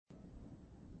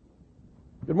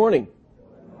Good morning.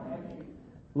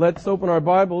 Let's open our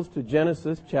Bibles to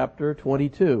Genesis chapter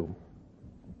 22.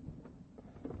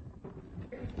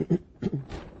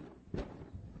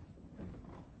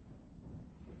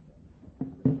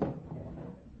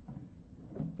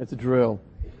 It's a drill.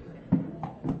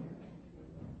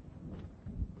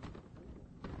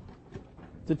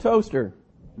 It's a toaster.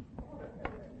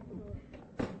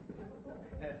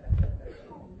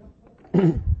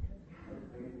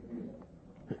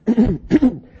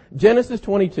 Genesis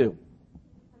 22.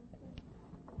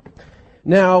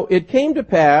 Now, it came to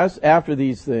pass after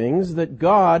these things that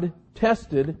God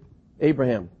tested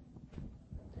Abraham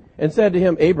and said to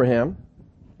him, Abraham,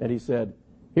 and he said,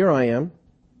 Here I am.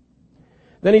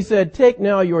 Then he said, Take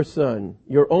now your son,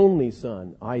 your only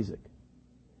son, Isaac,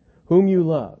 whom you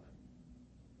love,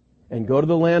 and go to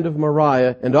the land of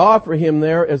Moriah and offer him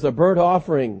there as a burnt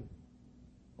offering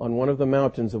on one of the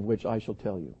mountains of which I shall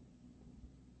tell you.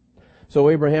 So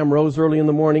Abraham rose early in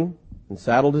the morning and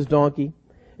saddled his donkey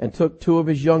and took 2 of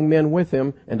his young men with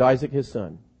him and Isaac his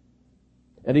son.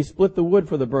 And he split the wood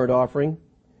for the burnt offering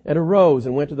and arose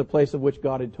and went to the place of which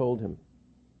God had told him.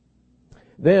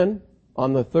 Then,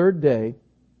 on the 3rd day,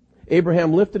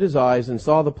 Abraham lifted his eyes and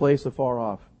saw the place afar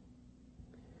off.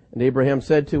 And Abraham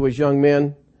said to his young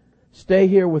men, Stay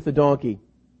here with the donkey.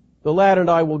 The lad and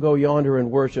I will go yonder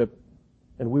and worship,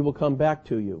 and we will come back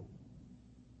to you.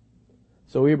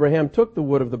 So Abraham took the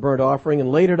wood of the burnt offering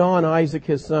and laid it on Isaac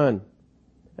his son.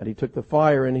 And he took the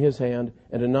fire in his hand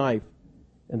and a knife,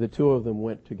 and the 2 of them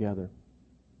went together.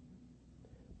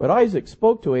 But Isaac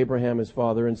spoke to Abraham his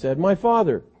father and said, My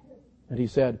father. And he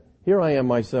said, Here I am,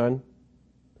 my son.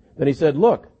 Then he said,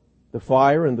 Look, the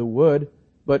fire and the wood,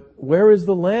 but where is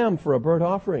the lamb for a burnt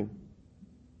offering?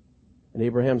 And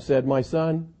Abraham said, My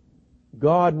son,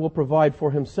 God will provide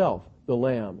for himself the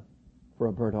lamb for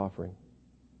a burnt offering.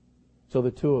 So the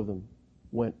 2 of them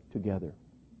went together.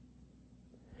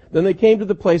 Then they came to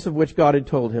the place of which God had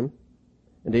told him,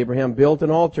 and Abraham built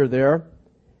an altar there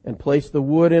and placed the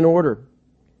wood in order.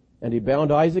 And he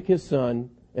bound Isaac his son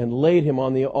and laid him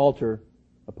on the altar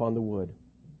upon the wood.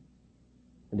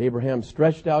 And Abraham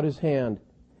stretched out his hand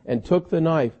and took the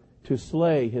knife to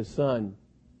slay his son.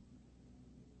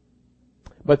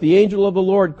 But the angel of the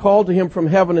Lord called to him from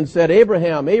heaven and said,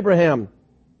 Abraham, Abraham.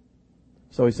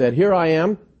 So he said, Here I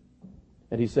am.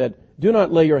 And he said, Do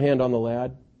not lay your hand on the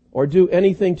lad, or do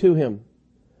anything to him.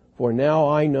 For now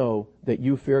I know that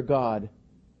you fear God,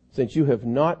 since you have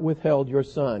not withheld your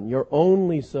son, your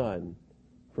only son,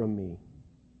 from me.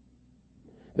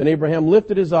 Then Abraham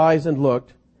lifted his eyes and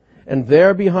looked, and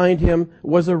there behind him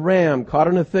was a ram caught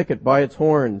in a thicket by its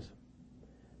horns.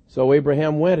 So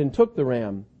Abraham went and took the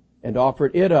ram, and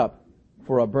offered it up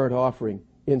for a burnt offering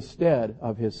instead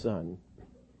of his son.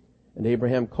 And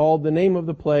Abraham called the name of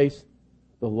the place,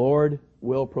 The Lord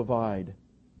will provide.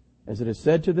 As it is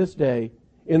said to this day,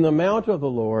 In the mount of the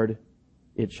Lord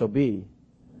it shall be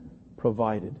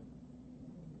provided.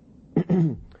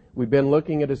 We've been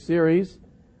looking at a series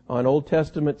on Old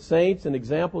Testament saints and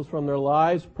examples from their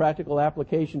lives, practical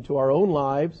application to our own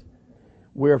lives.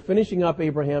 We're finishing up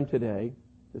Abraham today.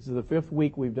 This is the 5th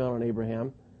week we've done on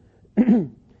Abraham.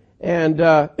 And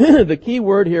the key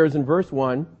word here is in verse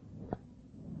 1.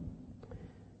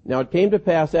 Now it came to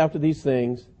pass after these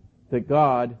things that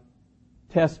God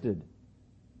tested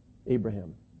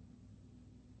Abraham.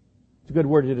 It's a good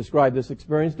word to describe this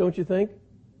experience, don't you think?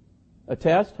 A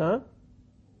test, huh?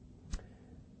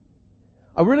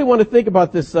 I really want to think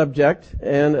about this subject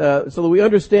and so that we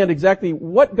understand exactly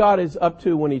what God is up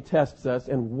to when He tests us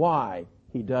and why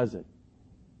He does it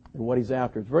and what He's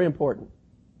after. It's very important.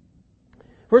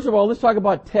 First of all, let's talk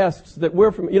about tests that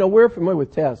we're familiar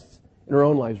with tests in our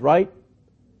own lives, right?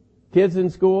 Kids in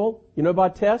school, you know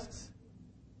about tests?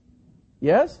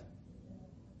 Yes?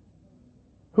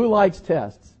 Who likes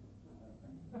tests?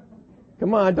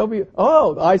 Come on, don't be...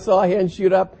 Oh, I saw a hand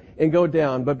shoot up and go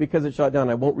down, but because it shot down,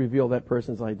 I won't reveal that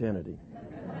person's identity.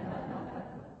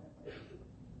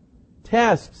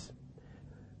 Tests.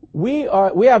 We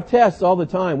have tests all the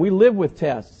time. We live with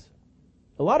tests.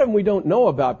 A lot of them we don't know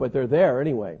about, but they're there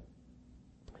anyway.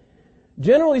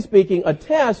 Generally speaking, a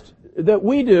test that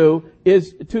we do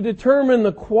is to determine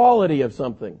the quality of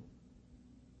something.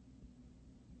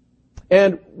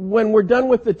 And when we're done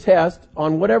with the test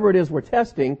on whatever it is we're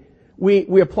testing,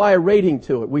 we apply a rating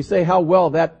to it. We say how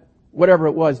well that, whatever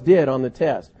it was, did on the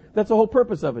test. That's the whole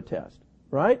purpose of a test,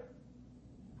 right?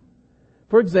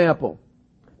 For example,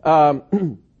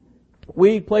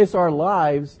 we place our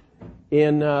lives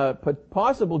in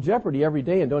possible jeopardy every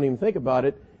day and don't even think about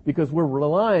it because we're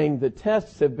relying, the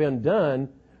tests have been done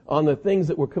on the things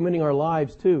that we're committing our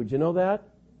lives to. Do you know that?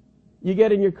 You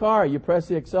get in your car, you press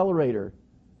the accelerator.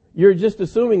 You're just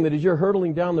assuming that as you're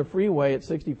hurtling down the freeway at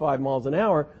 65 miles an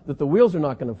hour, that the wheels are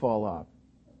not going to fall off.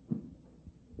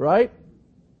 Right?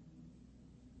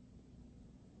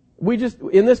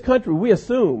 In this country, we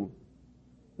assume,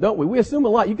 don't we? We assume a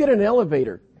lot. You get in an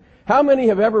elevator. How many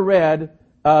have ever read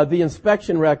the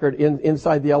inspection record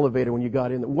inside the elevator when you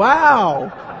got in?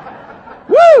 Wow!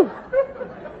 Woo!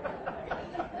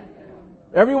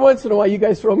 Every once in a while, you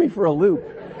guys throw me for a loop.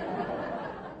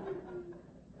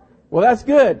 Well, that's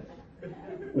good.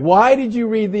 Why did you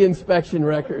read the inspection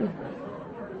record?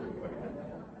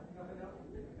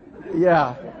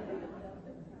 Yeah.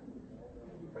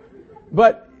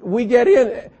 But we get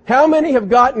in. How many have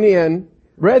gotten in,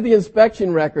 read the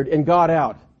inspection record, and got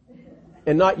out?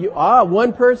 And not you.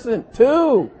 One person.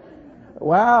 Two.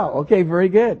 Wow. Okay, very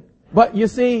good. But you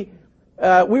see,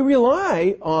 we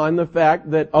rely on the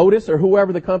fact that Otis or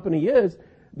whoever the company is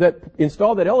that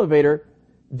installed that elevator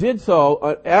did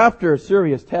so after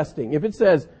serious testing. If it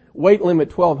says weight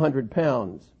limit 1,200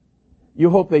 pounds, you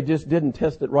hope they just didn't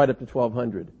test it right up to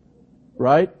 1,200,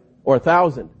 right? Or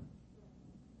 1,000.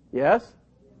 Yes?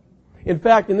 In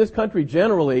fact, in this country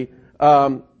generally,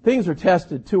 things are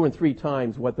tested 2 and 3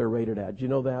 times what they're rated at. Do you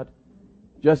know that?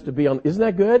 Just to be on, isn't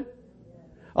that good?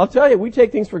 I'll tell you, we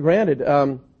take things for granted.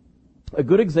 A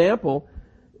good example,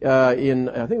 I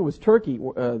think it was Turkey,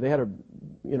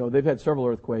 they've had several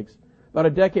earthquakes. About a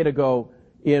decade ago,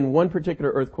 in one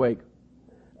particular earthquake,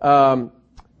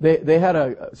 they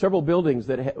had several buildings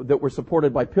that were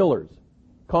supported by pillars,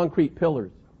 concrete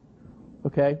pillars.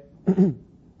 Okay?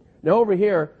 Now over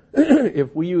here,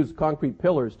 if we use concrete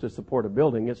pillars to support a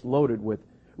building, it's loaded with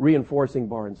reinforcing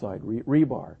bar inside,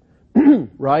 rebar.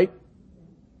 Right?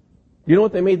 You know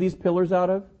what they made these pillars out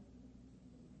of?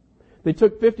 They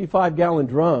took 55-gallon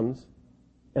drums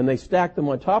and they stacked them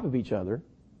on top of each other,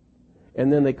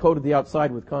 and then they coated the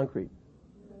outside with concrete.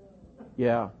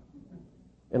 Yeah.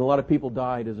 And a lot of people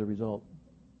died as a result.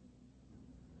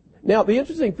 Now, the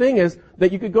interesting thing is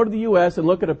that you could go to the U.S. and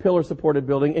look at a pillar-supported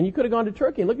building, and you could have gone to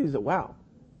Turkey and looked at these and said, wow,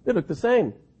 they look the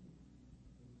same.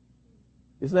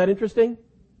 Isn't that interesting?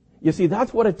 You see,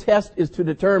 that's what a test is to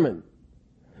determine.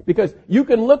 Because you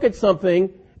can look at something,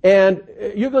 and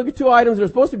you can look at 2 items that are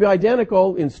supposed to be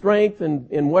identical in strength and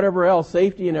in whatever else,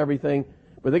 safety and everything,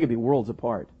 but they could be worlds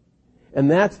apart. And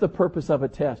that's the purpose of a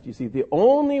test. You see, the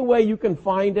only way you can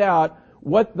find out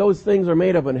what those things are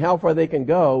made of and how far they can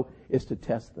go is to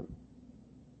test them.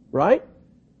 Right?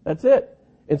 That's it.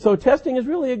 And so testing is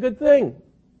really a good thing.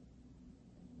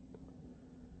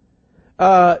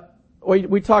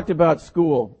 We talked about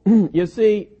school. You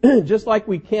see, just like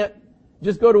we can't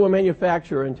just go to a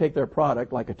manufacturer and take their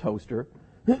product, like a toaster,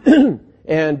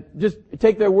 and just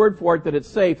take their word for it that it's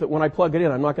safe, that when I plug it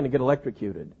in, I'm not going to get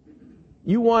electrocuted.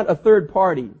 You want a third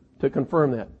party to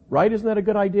confirm that, right? Isn't that a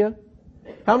good idea?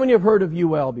 How many have heard of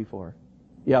UL before?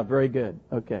 Yeah, very good.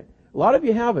 Okay. A lot of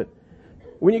you haven't.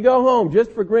 When you go home,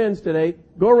 just for grins today,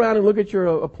 go around and look at your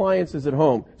appliances at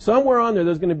home. Somewhere on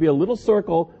there's going to be a little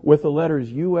circle with the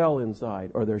letters UL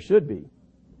inside, or there should be.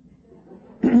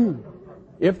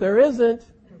 If there isn't,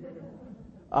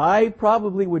 I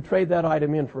probably would trade that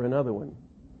item in for another one.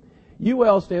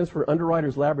 UL stands for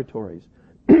Underwriters Laboratories.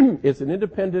 It's an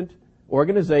independent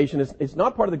organization. It's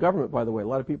not part of the government, by the way. A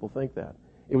lot of people think that.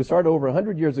 It was started over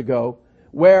 100 years ago,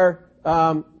 where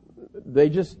they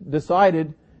just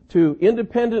decided to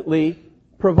independently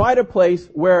provide a place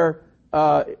where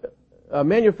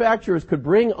manufacturers could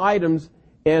bring items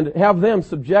and have them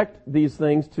subject these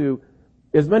things to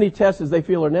as many tests as they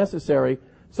feel are necessary,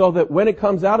 so that when it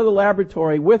comes out of the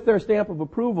laboratory with their stamp of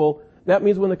approval, that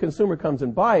means when the consumer comes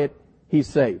and buy it, he's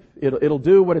safe. It'll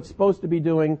do what it's supposed to be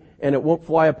doing, and it won't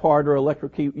fly apart or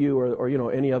electrocute you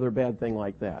or any other bad thing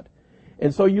like that.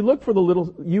 And so you look for the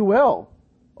little UL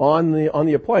on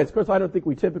the appliance. Of course, I don't think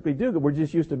we typically do, because we're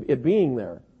just used to it being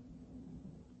there.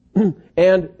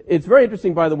 And it's very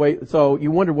interesting, by the way. So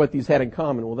you wonder what these had in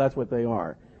common. Well, that's what they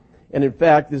are. And in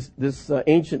fact, this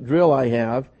ancient drill I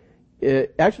have,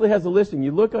 it actually has a listing.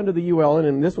 You look under the UL,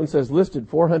 and this one says listed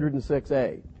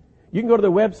 406A. You can go to their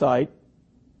website,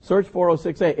 search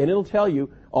 406A, and it'll tell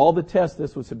you all the tests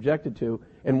this was subjected to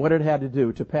and what it had to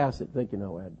do to pass it. Thank you,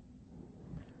 no, Ed.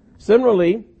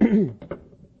 Similarly,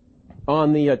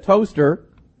 on the toaster,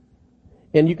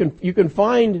 and you can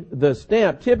find the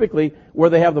stamp typically where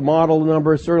they have the model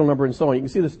number, serial number, and so on. You can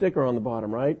see the sticker on the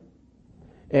bottom, right?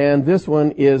 And this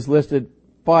one is listed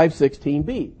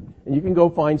 516B. And you can go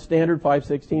find standard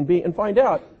 516B and find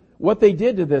out what they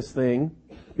did to this thing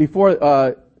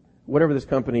before whatever this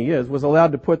company is was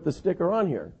allowed to put the sticker on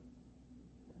here.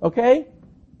 Okay?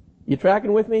 You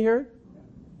tracking with me here?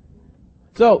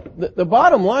 So the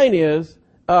bottom line is,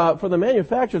 for the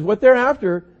manufacturers, what they're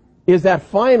after is that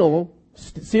final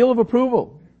seal of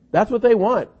approval. That's what they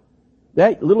want.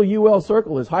 That little UL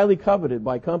circle is highly coveted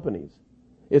by companies.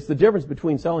 It's the difference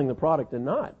between selling the product and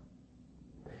not.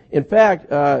 In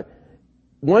fact,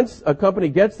 once a company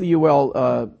gets the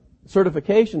UL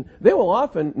certification, they will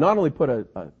often not only put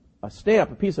a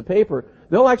stamp, a piece of paper,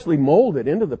 they'll actually mold it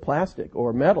into the plastic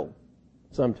or metal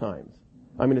sometimes.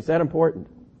 I mean, it's that important.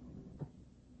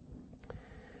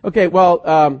 Okay,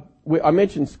 well, I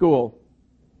mentioned school.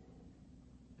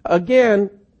 Again,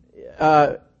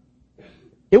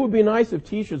 it would be nice if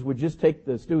teachers would just take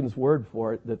the students' word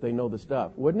for it that they know the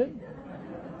stuff, wouldn't it?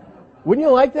 Wouldn't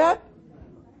you like that?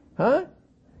 Huh?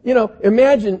 You know,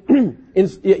 imagine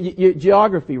in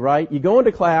geography, right? You go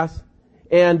into class,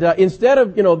 and instead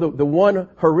of, you know, the one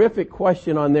horrific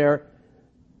question on there,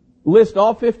 list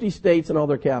all 50 states and all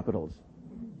their capitals.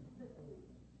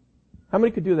 How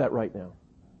many could do that right now?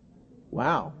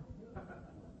 Wow.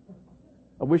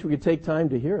 I wish we could take time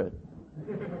to hear it.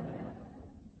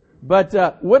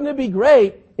 But wouldn't it be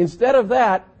great, instead of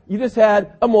that, you just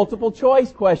had a multiple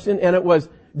choice question, and it was,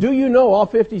 do you know all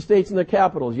 50 states and their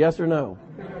capitals, yes or no?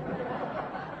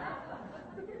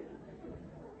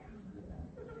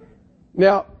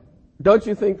 Now, don't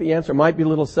you think the answer might be a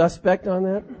little suspect on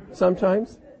that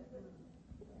sometimes?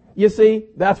 You see,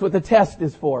 that's what the test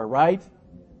is for, right?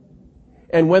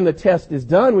 And when the test is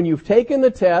done, when you've taken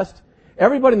the test,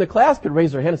 everybody in the class could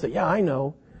raise their hand and say, yeah, I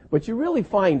know. But you really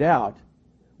find out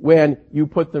when you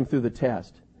put them through the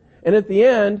test. And at the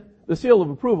end, the seal of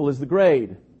approval is the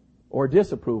grade, or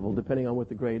disapproval, depending on what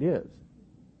the grade is.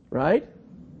 Right?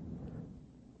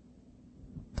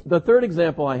 The third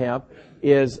example I have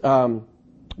is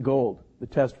gold, the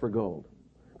test for gold.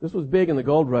 This was big in the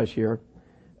gold rush here.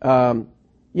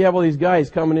 These guys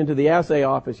coming into the assay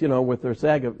office, you know, with their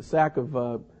sack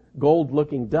of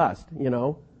gold-looking dust, you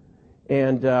know.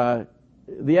 And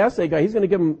the assay guy, he's going to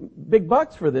give them big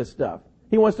bucks for this stuff.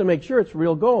 He wants to make sure it's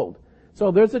real gold.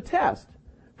 So there's a test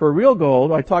for real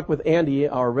gold. I talked with Andy,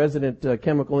 our resident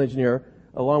chemical engineer,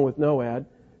 along with NOAD,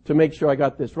 to make sure I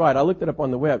got this right. I looked it up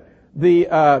on the web. They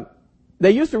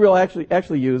used to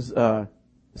actually use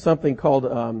something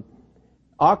called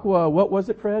aqua. What was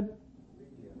it, Fred?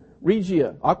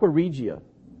 Regia, aqua regia,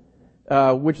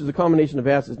 which is a combination of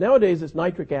acids. Nowadays, it's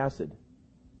nitric acid.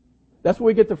 That's where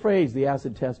we get the phrase, the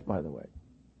acid test, by the way.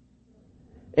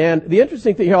 And the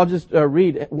interesting thing here, I'll just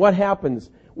read what happens.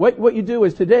 What you do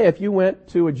is today, if you went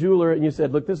to a jeweler and you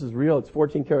said, look, this is real, it's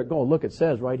 14 karat gold. Look, it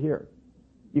says right here.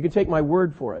 You can take my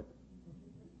word for it.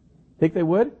 Think they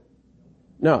would?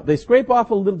 No, they scrape off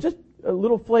just a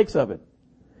little flakes of it.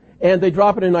 And they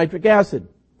drop it in nitric acid.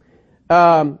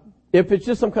 If it's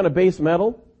just some kind of base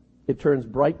metal, it turns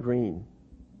bright green.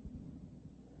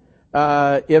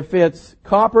 If it's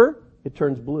copper, it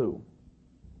turns blue.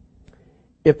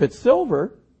 If it's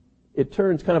silver, it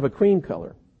turns kind of a cream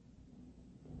color.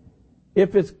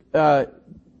 If it's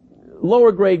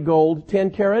lower grade gold,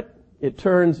 10 karat, it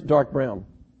turns dark brown.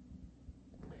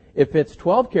 If it's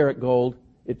 12 karat gold,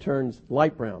 it turns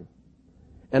light brown.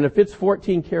 And if it's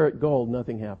 14 karat gold,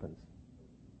 nothing happens.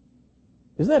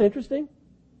 Isn't that interesting?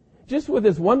 Just with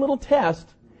this one little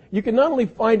test, you can not only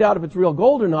find out if it's real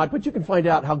gold or not, but you can find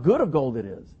out how good of gold it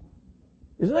is.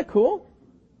 Isn't that cool?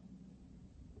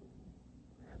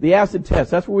 The acid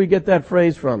test, that's where we get that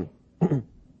phrase from.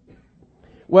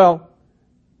 Well,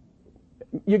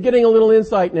 you're getting a little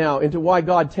insight now into why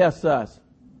God tests us.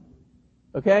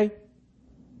 Okay?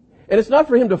 And it's not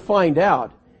for Him to find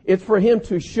out. It's for Him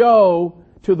to show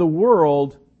to the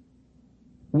world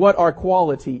what our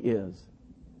quality is.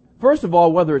 First of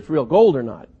all, whether it's real gold or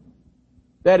not.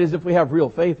 That is, if we have real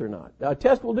faith or not. A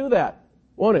test will do that,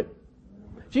 won't it?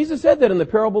 Jesus said that in the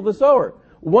parable of the sower.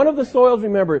 One of the soils,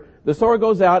 remember, the sower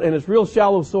goes out and it's real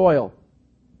shallow soil.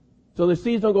 So the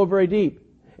seeds don't go very deep.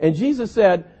 And Jesus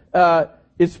said,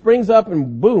 it springs up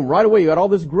and boom, right away you got all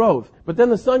this growth. But then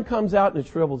the sun comes out and it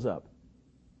shrivels up.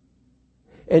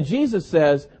 And Jesus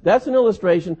says that's an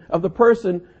illustration of the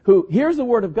person who hears the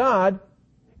word of God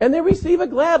and they receive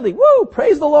it gladly. Woo!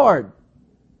 Praise the Lord.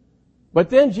 But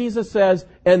then Jesus says,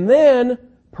 and then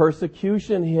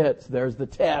persecution hits. There's the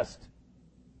test.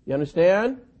 You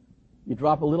understand? You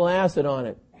drop a little acid on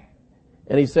it.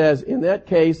 And he says, in that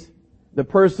case, the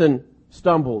person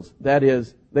stumbles. That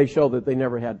is, they show that they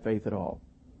never had faith at all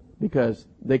because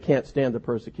they can't stand the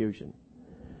persecution.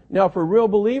 Now, for a real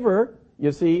believer,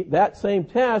 you see, that same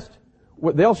test,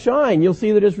 they'll shine. You'll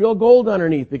see that it's real gold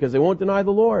underneath because they won't deny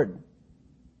the Lord.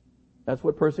 That's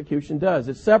what persecution does.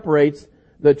 It separates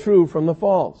the true from the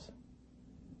false.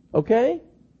 Okay?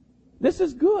 This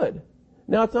is good.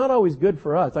 Now, it's not always good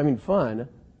for us. I mean, fun.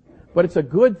 But it's a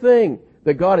good thing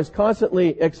that God is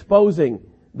constantly exposing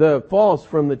the false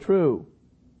from the true.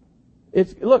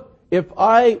 Look, if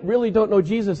I really don't know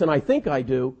Jesus and I think I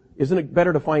do, isn't it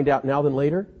better to find out now than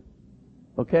later?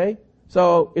 Okay?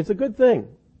 So, it's a good thing.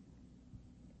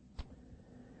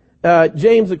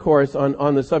 James, of course,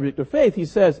 on the subject of faith, he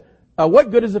says,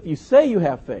 what good is if you say you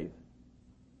have faith,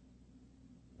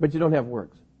 but you don't have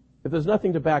works? If there's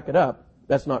nothing to back it up,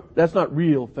 that's not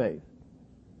real faith.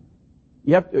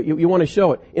 You want to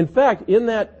show it. In fact, in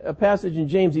that passage in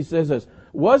James, he says this,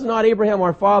 was not Abraham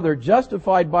our father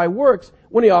justified by works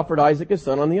when he offered Isaac his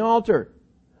son on the altar?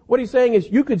 What he's saying is,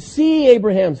 you could see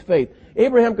Abraham's faith.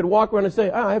 Abraham could walk around and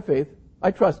say, I have faith.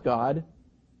 I trust God.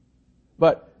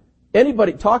 But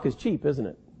talk is cheap, isn't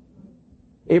it?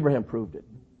 Abraham proved it,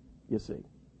 you see.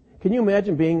 Can you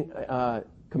imagine being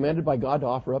commanded by God to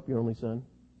offer up your only son?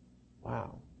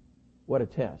 Wow. What a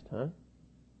test, huh?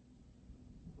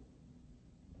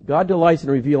 God delights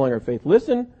in revealing our faith.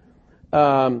 Listen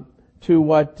to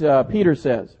what Peter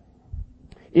says.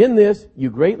 In this you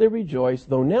greatly rejoice,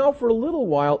 though now for a little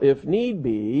while, if need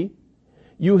be,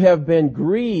 you have been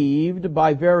grieved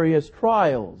by various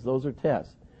trials. Those are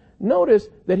tests. Notice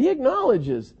that he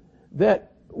acknowledges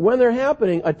that when they're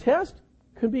happening, a test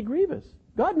can be grievous.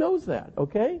 God knows that,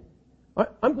 okay?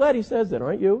 I'm glad he says that,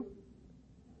 aren't you?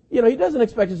 You know, he doesn't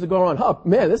expect us to go around, oh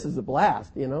man, this is a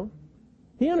blast, you know.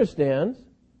 He understands.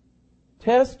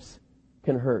 Tests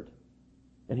can hurt.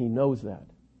 And he knows that.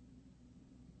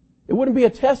 It wouldn't be a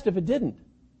test if it didn't.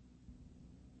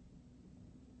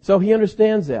 So he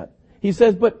understands that. He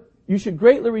says, but you should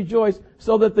greatly rejoice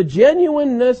so that the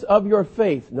genuineness of your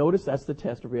faith, notice that's the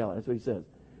test of reality. That's what he says.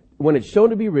 When it's shown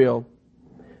to be real,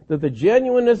 that the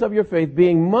genuineness of your faith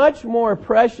being much more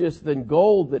precious than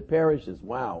gold that perishes.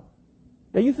 Wow.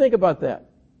 Now you think about that.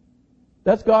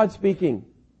 That's God speaking.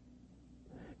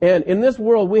 And in this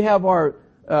world, we have our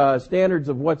standards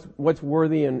of what's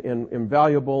worthy and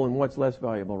valuable and what's less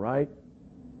valuable, right?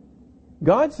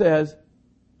 God says,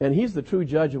 and he's the true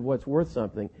judge of what's worth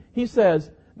something, he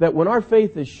says that when our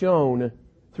faith is shown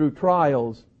through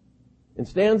trials and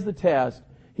stands the test,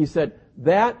 he said,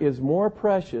 that is more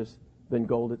precious than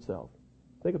gold itself.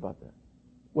 Think about that.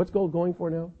 What's gold going for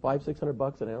now?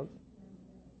 $500-600 an ounce?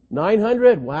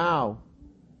 900? Wow.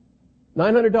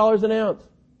 $900 an ounce.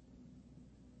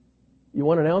 You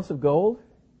want an ounce of gold?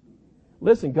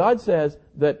 Listen, God says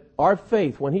that our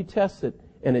faith, when he tests it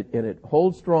and it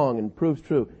holds strong and proves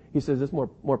true, he says it's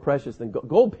more precious than gold.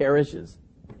 Gold perishes,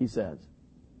 he says.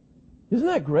 Isn't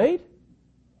that great?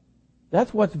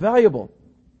 That's what's valuable.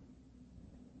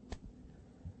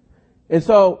 And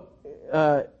so,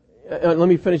 let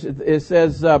me finish. It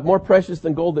says, more precious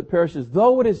than gold that perishes,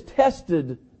 though it is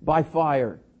tested by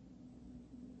fire,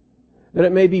 that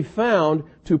it may be found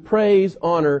to praise,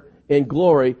 honor, and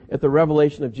glory at the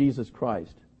revelation of Jesus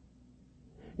Christ.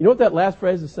 You know what that last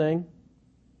phrase is saying?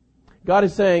 God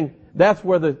is saying that's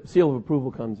where the seal of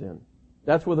approval comes in.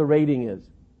 That's where the rating is.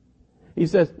 He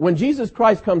says, when Jesus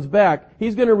Christ comes back,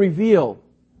 he's going to reveal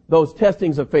those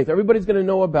testings of faith. Everybody's going to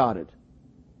know about it.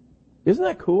 Isn't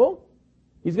that cool?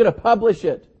 He's going to publish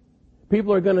it.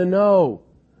 People are going to know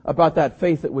about that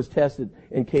faith that was tested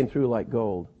and came through like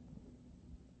gold.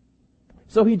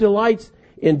 So he delights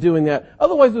in doing that.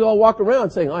 Otherwise, we all walk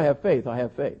around saying, I have faith, I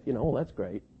have faith. You know, well, that's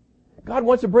great. God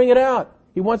wants to bring it out.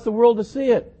 He wants the world to see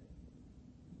it.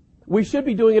 We should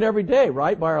be doing it every day,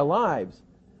 right, by our lives.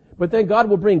 But then God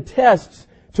will bring tests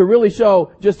to really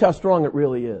show just how strong it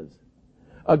really is.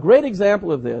 A great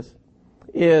example of this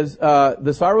is the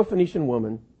Syrophoenician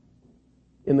woman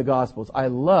in the Gospels. I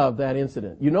love that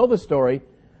incident. You know the story.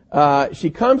 She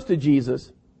comes to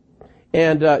Jesus,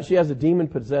 and she has a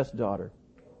demon-possessed daughter.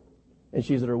 And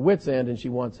she's at her wit's end, and she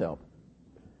wants help.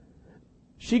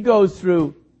 She goes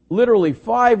through literally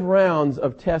 5 rounds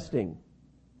of testing.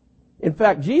 In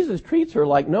fact, Jesus treats her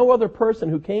like no other person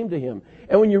who came to him.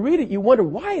 And when you read it, you wonder,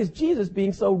 why is Jesus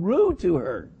being so rude to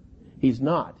her? He's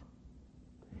not.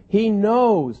 He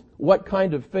knows what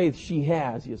kind of faith she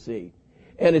has, you see.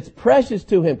 And it's precious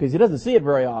to him because he doesn't see it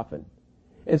very often.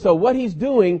 And so what he's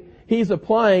doing, he's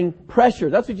applying pressure.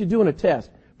 That's what you do in a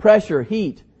test. Pressure,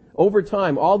 heat, over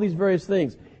time, all these various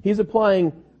things. He's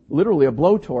applying literally a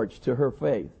blowtorch to her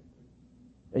faith.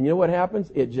 And you know what happens?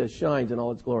 It just shines in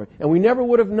all its glory. And we never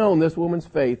would have known this woman's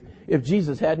faith if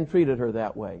Jesus hadn't treated her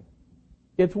that way.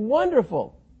 It's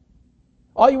wonderful.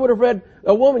 All you would have read,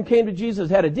 a woman came to Jesus,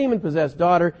 had a demon-possessed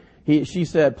daughter. She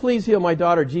said, please heal my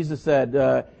daughter. Jesus said,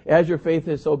 as your faith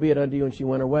is, so be it unto you. And she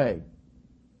went away.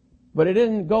 But it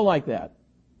didn't go like that.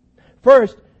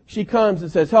 First, she comes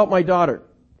and says, help my daughter.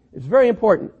 It's very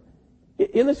important.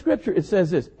 In the scripture, it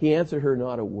says this, he answered her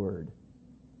not a word.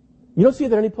 You don't see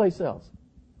that anyplace else.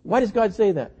 Why does God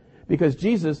say that? Because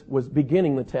Jesus was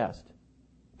beginning the test.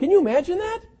 Can you imagine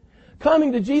that?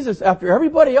 Coming to Jesus after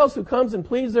everybody else who comes and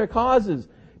pleads their causes.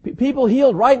 People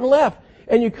healed right and left.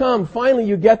 And you come, finally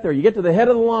you get there. You get to the head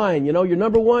of the line. You know, you're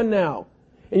number one now.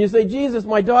 And you say, Jesus,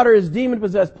 my daughter is demon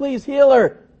possessed. Please heal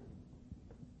her.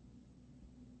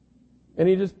 And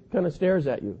he just kind of stares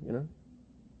at you, you know.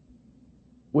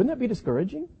 Wouldn't that be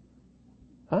discouraging?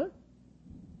 Huh?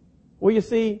 Well, you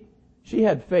see, she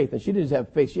had faith, and she didn't just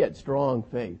have faith, she had strong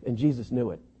faith, and Jesus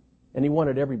knew it. And he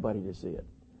wanted everybody to see it.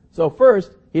 So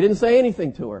first, he didn't say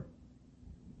anything to her.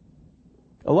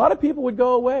 A lot of people would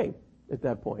go away at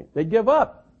that point. They'd give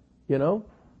up, you know.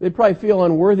 They'd probably feel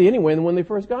unworthy anyway than when they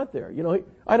first got there. You know,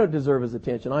 I don't deserve his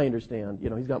attention. I understand. You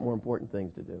know, he's got more important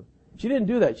things to do. She didn't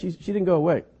do that. She didn't go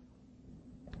away.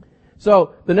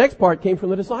 So the next part came from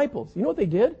the disciples. You know what they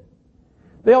did?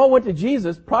 They all went to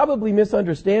Jesus, probably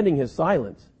misunderstanding his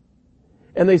silence.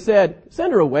 And they said,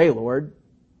 send her away, Lord.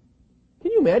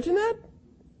 Can you imagine that?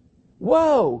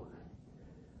 Whoa.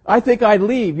 I think I'd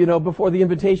leave, you know, before the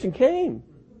invitation came.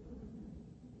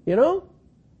 You know?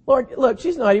 Lord, look,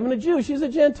 she's not even a Jew. She's a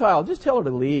Gentile. Just tell her to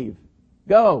leave.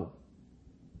 Go.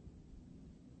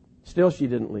 Still, she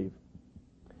didn't leave.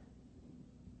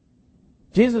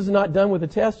 Jesus is not done with the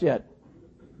test yet.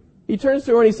 He turns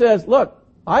to her and he says, look,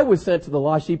 I was sent to the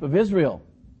lost sheep of Israel.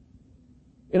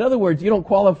 In other words, you don't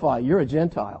qualify. You're a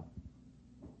Gentile.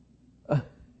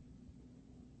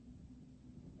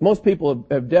 Most people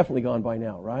have definitely gone by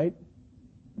now, right?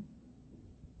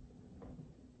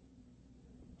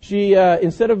 She,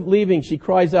 instead of leaving, she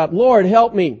cries out, Lord,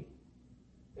 help me.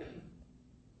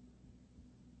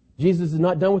 Jesus is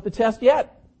not done with the test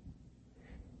yet.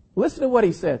 Listen to what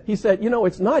he said. He said, you know,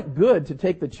 it's not good to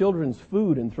take the children's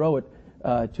food and throw it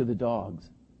to the dogs.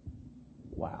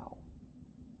 Wow.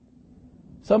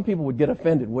 Some people would get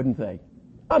offended, wouldn't they?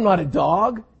 I'm not a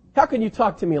dog. How can you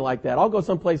talk to me like that? I'll go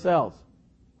someplace else.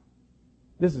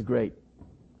 This is great.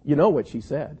 You know what she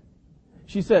said.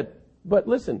 She said, but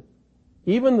listen,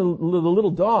 even the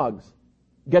little dogs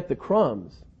get the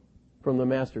crumbs from the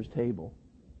master's table.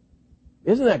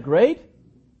 Isn't that great?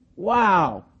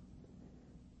 Wow.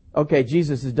 Okay,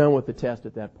 Jesus is done with the test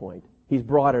at that point. He's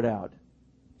brought it out.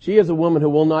 She is a woman who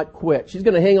will not quit. She's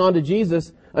going to hang on to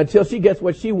Jesus until she gets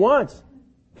what she wants.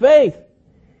 Faith.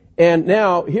 And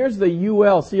now, here's the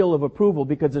UL seal of approval,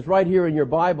 because it's right here in your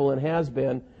Bible and has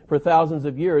been for thousands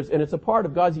of years, and it's a part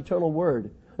of God's eternal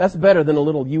Word. That's better than a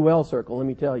little UL circle, let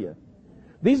me tell you.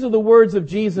 These are the words of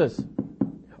Jesus.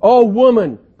 Oh,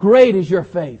 woman, great is your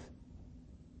faith.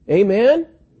 Amen?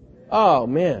 Oh,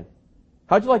 man.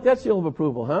 How'd you like that seal of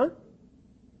approval, huh?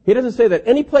 He doesn't say that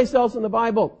any place else in the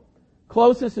Bible.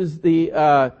 Closest is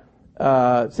the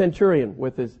centurion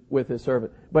with his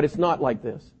servant. But it's not like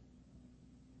this.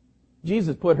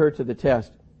 Jesus put her to the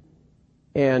test,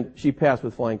 and she passed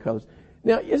with flying colors.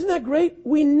 Now, isn't that great?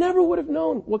 We never would have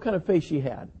known what kind of faith she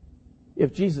had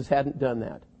if Jesus hadn't done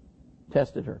that,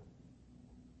 tested her.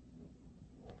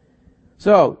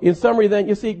 So, in summary then,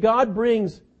 you see, God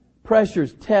brings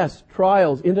pressures, tests,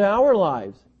 trials into our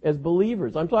lives as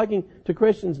believers. I'm talking to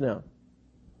Christians now.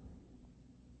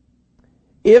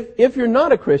 If you're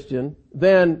not a Christian,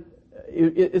 then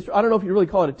I don't know if you really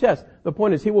call it a test. The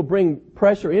point is, He will bring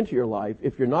pressure into your life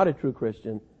if you're not a true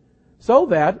Christian, so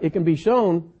that it can be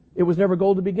shown it was never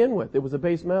gold to begin with. It was a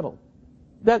base metal.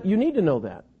 That you need to know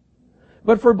that.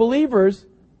 But for believers,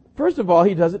 first of all,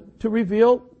 He does it to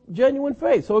reveal genuine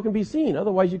faith, so it can be seen.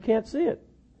 Otherwise, you can't see it.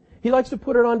 He likes to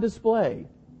put it on display,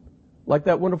 like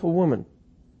that wonderful woman.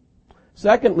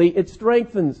 Secondly, it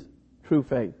strengthens true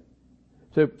faith.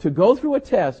 To go through a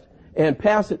test and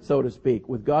pass it, so to speak,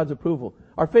 with God's approval,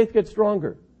 our faith gets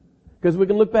stronger. Because we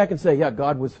can look back and say, yeah,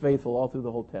 God was faithful all through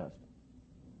the whole test.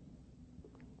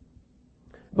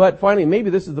 But finally, maybe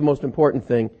this is the most important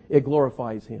thing, it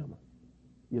glorifies Him,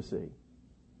 you see.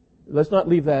 Let's not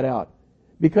leave that out.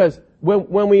 Because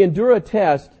when we endure a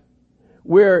test,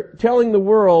 we're telling the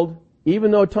world,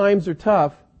 even though times are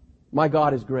tough, my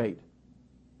God is great.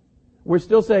 We're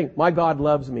still saying, my God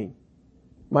loves me.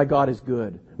 My God is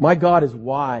good. My God is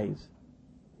wise.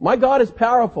 My God is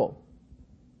powerful.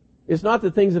 It's not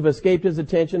that things have escaped His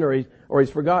attention or He's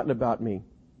forgotten about me.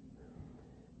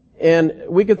 And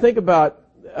we could think about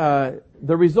the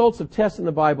results of tests in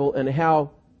the Bible and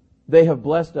how they have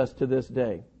blessed us to this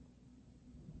day.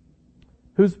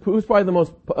 Who's probably the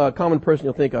most common person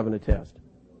you'll think of in a test?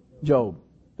 Job.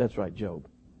 That's right, Job.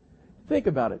 Think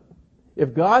about it.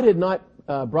 If God had not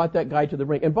brought that guy to the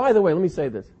brink, and by the way, let me say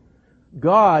this.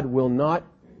 God will not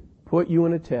put you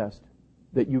in a test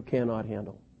that you cannot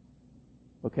handle.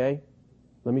 Okay?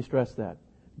 Let me stress that.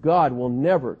 God will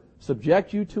never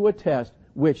subject you to a test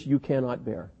which you cannot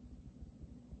bear.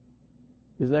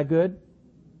 Isn't that good?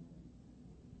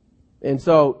 And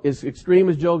so, as extreme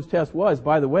as Job's test was,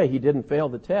 by the way, he didn't fail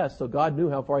the test, so God knew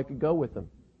how far he could go with him.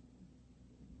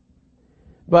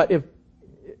 But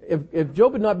if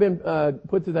Job had not been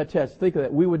put through that test, think of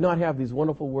that, we would not have these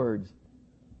wonderful words.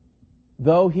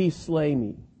 Though he slay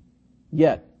me,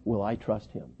 yet will I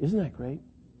trust him. Isn't that great?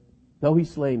 Though he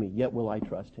slay me, yet will I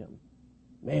trust him.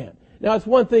 Man. Now, it's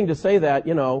one thing to say that,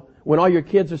 when all your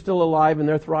kids are still alive and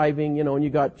they're thriving, and you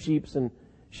got sheep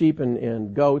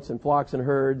and goats and flocks and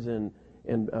herds and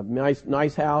a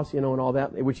nice house, and all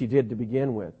that, which he did to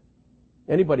begin with.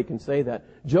 Anybody can say that.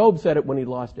 Job said it when he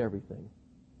lost everything.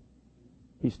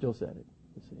 He still said it,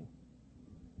 you see.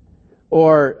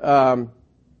 Or,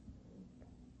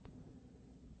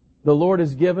 the Lord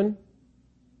is given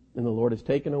and the Lord is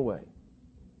taken away.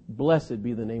 Blessed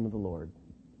be the name of the Lord.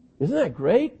 Isn't that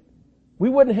great? We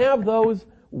wouldn't have those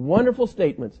wonderful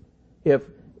statements if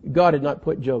God had not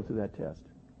put Job through that test.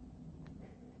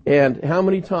 And how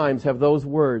many times have those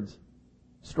words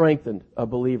strengthened a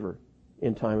believer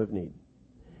in time of need?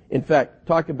 In fact,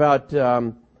 talk about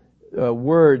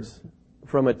words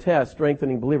from a test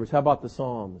strengthening believers. How about the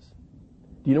Psalms?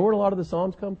 Do you know where a lot of the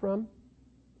Psalms come from?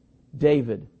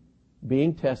 David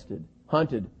being tested,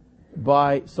 hunted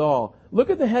by Saul. Look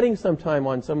at the heading sometime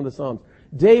on some of the Psalms.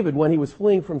 David when he was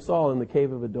fleeing from Saul in the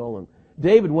cave of Adullam.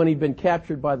 David when he'd been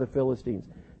captured by the Philistines.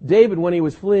 David when he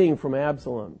was fleeing from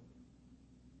Absalom.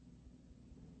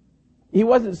 He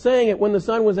wasn't saying it when the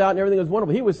sun was out and everything was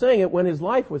wonderful. He was saying it when his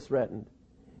life was threatened.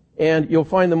 And you'll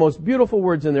find the most beautiful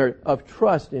words in there of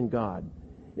trust in God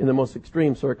in the most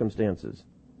extreme circumstances.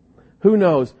 Who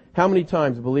knows how many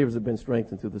times believers have been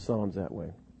strengthened through the Psalms that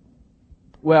way?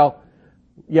 Well,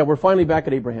 yeah, we're finally back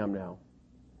at Abraham now.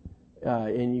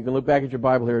 And you can look back at your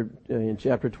Bible here in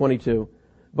chapter 22.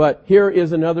 But here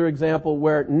is another example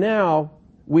where now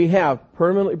we have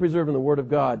permanently preserved in the Word of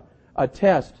God a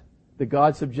test that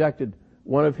God subjected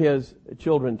one of His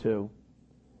children to,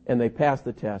 and they passed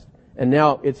the test. And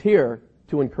now it's here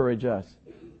to encourage us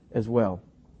as well.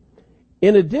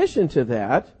 In addition to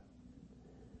that,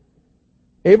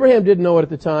 Abraham didn't know it at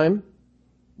the time,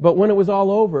 but when it was all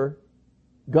over,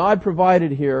 God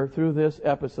provided here, through this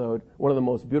episode, one of the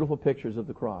most beautiful pictures of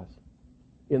the cross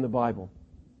in the Bible.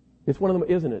 It's one of them,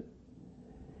 isn't it?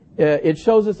 It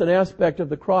shows us an aspect of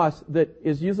the cross that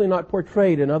is usually not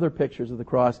portrayed in other pictures of the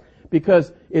cross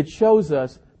because it shows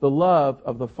us the love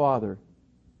of the Father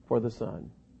for the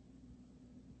Son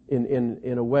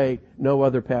in a way no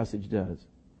other passage does.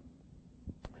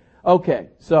 Okay,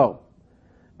 so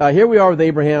here we are with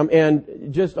Abraham, and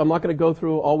I'm not going to go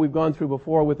through all we've gone through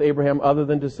before with Abraham other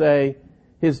than to say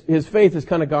his faith has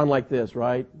kind of gone like this,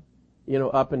 right?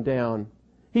 Up and down.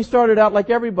 He started out like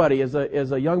everybody as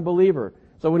a young believer.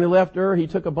 So when he left Ur, he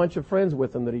took a bunch of friends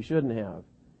with him that he shouldn't have,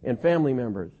 and family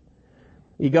members.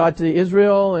 He got to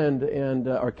Israel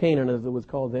or Canaan as it was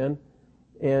called then,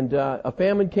 and a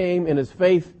famine came, and his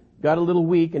faith got a little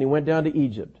weak, and he went down to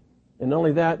Egypt. And not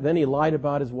only that, then he lied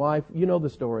about his wife. You know the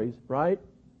stories, right?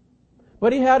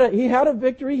 But he had a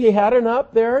victory. He had an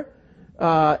up there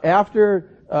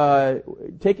after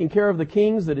taking care of the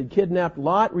kings that had kidnapped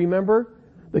Lot. Remember,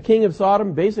 the king of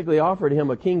Sodom basically offered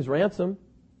him a king's ransom.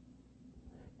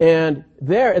 And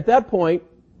there, at that point,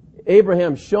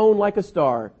 Abraham shone like a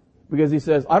star because he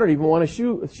says, I don't even want a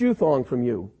shoe thong from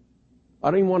you. I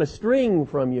don't even want a string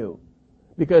from you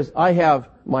because I have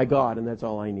my God and that's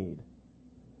all I need.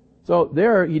 So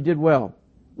there he did well.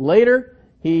 Later,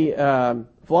 he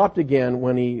flopped again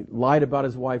when he lied about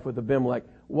his wife with Abimelech.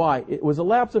 Why? It was a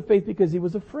lapse of faith because he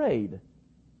was afraid.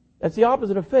 That's the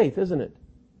opposite of faith, isn't it?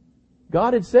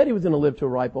 God had said he was going to live to a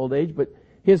ripe old age, but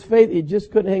his faith, he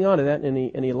just couldn't hang on to that,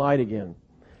 and he lied again.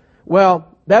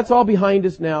 Well, that's all behind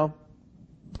us now.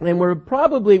 And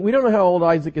we don't know how old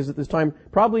Isaac is at this time,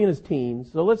 probably in his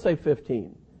teens. So let's say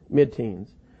 15,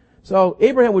 mid-teens. So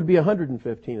Abraham would be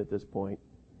 115 at this point.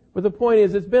 But the point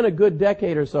is, it's been a good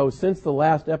decade or so since the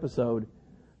last episode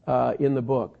in the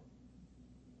book.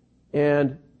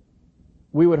 And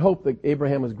we would hope that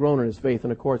Abraham has grown in his faith,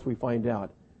 and of course we find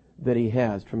out that he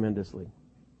has tremendously.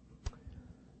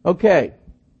 Okay.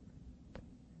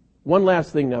 One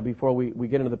last thing now before we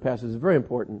get into the passage. It's very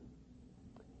important.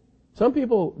 Some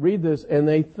people read this and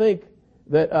they think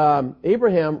that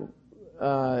Abraham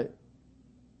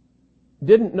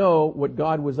didn't know what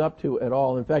God was up to at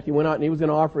all. In fact, he went out and he was going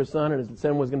to offer his son, and his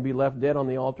son was going to be left dead on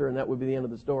the altar, and that would be the end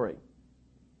of the story.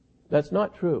 That's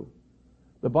not true.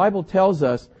 The Bible tells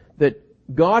us that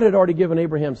God had already given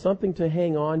Abraham something to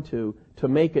hang on to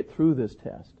make it through this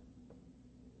test.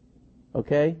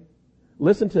 Okay?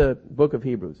 Listen to book of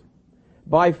Hebrews.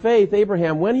 By faith,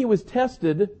 Abraham, when he was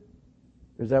tested,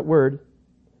 there's that word,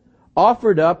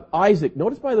 offered up Isaac.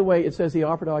 Notice, by the way, it says he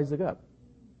offered Isaac up.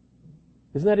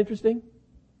 Isn't that interesting?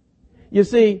 You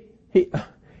see, he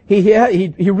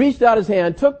reached out his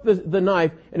hand, took the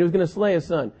knife, and he was going to slay his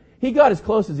son. He got as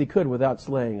close as he could without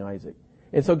slaying Isaac.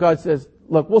 And so God says,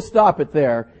 look, we'll stop it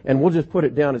there, and we'll just put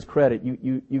it down as credit.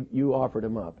 You offered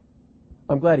him up.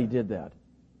 I'm glad he did that.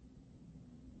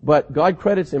 But God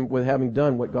credits him with having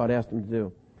done what God asked him to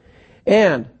do.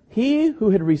 And he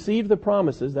who had received the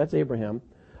promises, that's Abraham,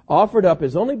 offered up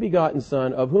his only begotten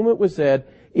son, of whom it was said,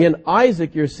 in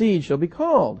Isaac your seed shall be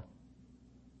called.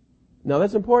 Now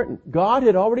that's important. God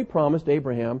had already promised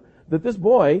Abraham that this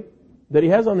boy that he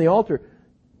has on the altar,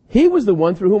 he was the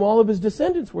one through whom all of his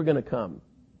descendants were going to come.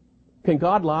 Can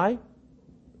God lie?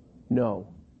 No.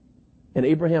 And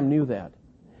Abraham knew that.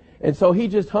 And so he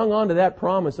just hung on to that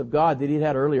promise of God that he'd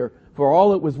had earlier for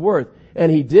all it was worth.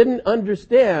 And he didn't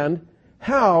understand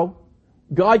how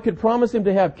God could promise him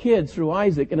to have kids through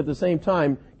Isaac and at the same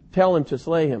time tell him to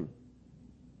slay him.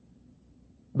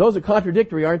 Those are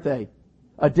contradictory, aren't they?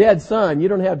 A dead son, you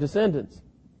don't have descendants.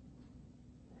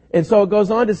 And so it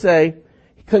goes on to say,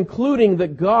 concluding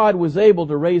that God was able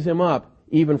to raise him up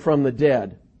even from the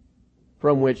dead,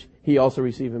 from which he also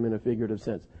received him in a figurative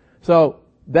sense. So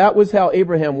that was how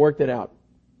Abraham worked it out.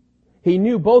 He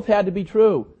knew both had to be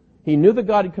true. He knew that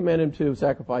God had commanded him to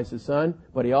sacrifice his son,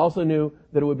 but he also knew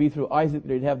that it would be through Isaac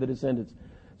that he'd have the descendants.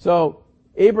 So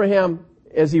Abraham,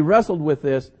 as he wrestled with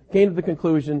this, came to the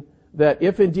conclusion that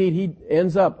if indeed he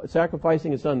ends up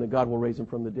sacrificing his son, that God will raise him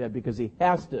from the dead, because he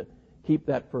has to keep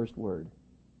that first word.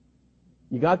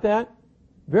 You got that?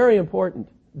 Very important.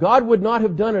 God would not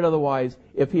have done it otherwise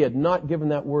if he had not given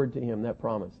that word to him, that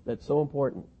promise. That's so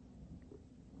important.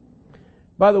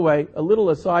 By the way, a little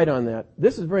aside on that.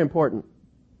 This is very important.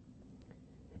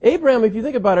 Abraham, if you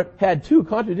think about it, had two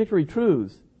contradictory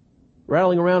truths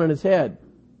rattling around in his head.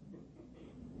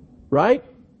 Right?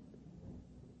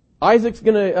 Isaac's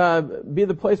going to be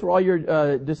the place where all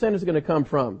your descendants are going to come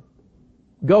from.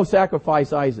 Go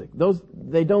sacrifice Isaac.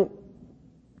 They don't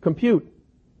compute.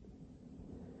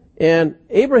 And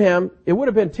Abraham, it would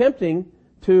have been tempting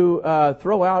to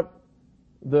throw out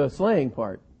the slaying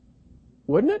part.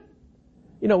 Wouldn't it?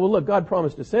 Well, look, God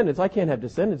promised descendants. I can't have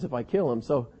descendants if I kill him,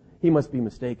 so he must be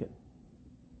mistaken.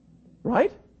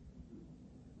 Right?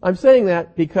 I'm saying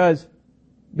that because,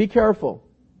 be careful.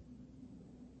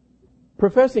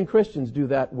 Professing Christians do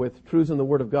that with truths in the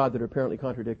Word of God that are apparently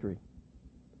contradictory.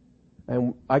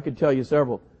 And I could tell you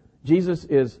several. Jesus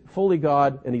is fully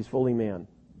God and he's fully man.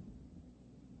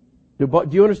 Do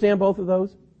you understand both of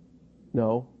those?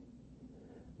 No.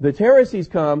 The heresies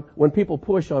come when people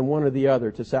push on one or the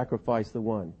other to sacrifice the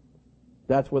one.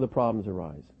 That's where the problems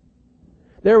arise.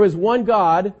 There is one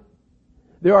God.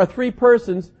 There are three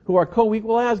persons who are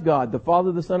co-equal as God, the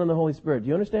Father, the Son, and the Holy Spirit. Do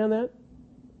you understand that?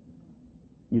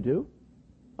 You do?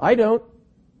 I don't.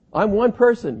 I'm one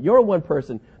person. You're one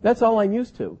person. That's all I'm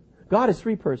used to. God is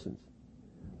three persons.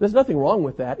 There's nothing wrong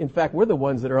with that. In fact, we're the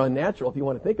ones that are unnatural if you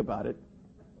want to think about it.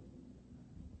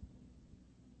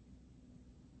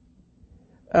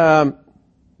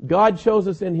 God chose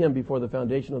us in Him before the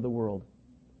foundation of the world.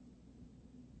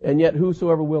 And yet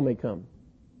whosoever will may come.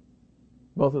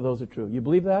 Both of those are true. You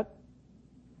believe that?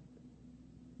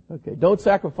 Okay. Don't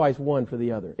sacrifice one for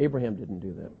the other. Abraham didn't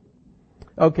do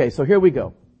that. Okay, so here we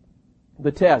go.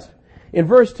 The test. In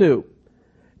verse 2.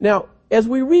 Now, as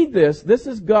we read this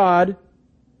is God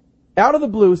out of the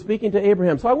blue speaking to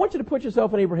Abraham. So I want you to put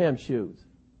yourself in Abraham's shoes.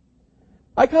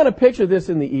 I kind of picture this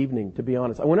in the evening, to be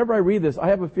honest. Whenever I read this, I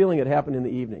have a feeling it happened in the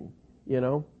evening.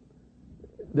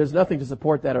 There's nothing to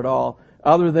support that at all,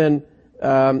 other than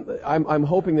I'm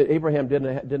hoping that Abraham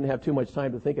didn't have too much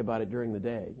time to think about it during the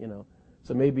day.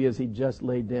 So maybe as he just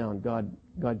laid down,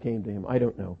 God came to him. I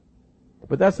don't know,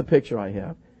 but that's the picture I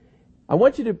have. I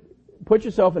want you to put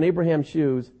yourself in Abraham's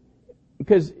shoes,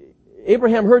 because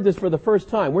Abraham heard this for the first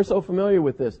time. We're so familiar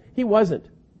with this. He wasn't.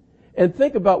 And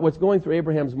think about what's going through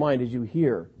Abraham's mind as you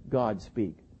hear God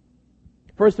speak.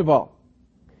 First of all,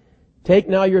 take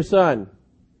now your son.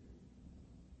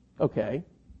 Okay.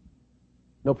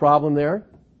 No problem there.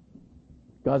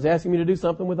 God's asking me to do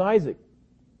something with Isaac.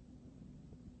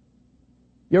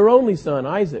 Your only son,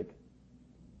 Isaac.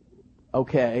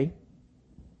 Okay.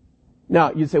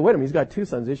 Now, you'd say, wait a minute, he's got two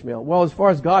sons, Ishmael. Well, as far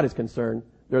as God is concerned,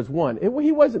 there's one.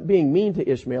 He wasn't being mean to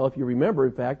Ishmael, if you remember.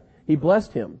 In fact, he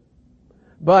blessed him.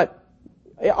 But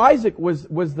Isaac was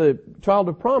the child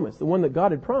of promise, the one that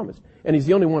God had promised. And he's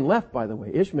the only one left, by the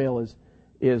way. Ishmael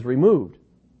is removed.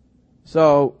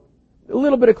 So, a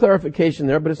little bit of clarification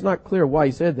there, but it's not clear why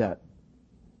he said that.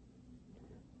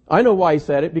 I know why he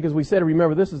said it, because we said,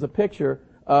 remember, this is a picture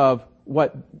of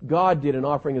what God did in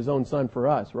offering His own Son for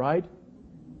us, right?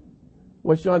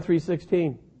 What's John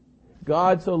 3:16?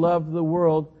 God so loved the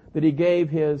world that He gave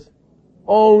His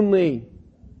only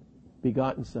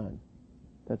begotten Son.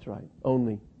 That's right,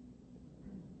 only.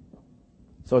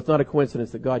 So it's not a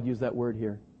coincidence that God used that word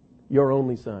here. Your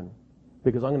only Son.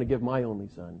 Because I'm going to give my only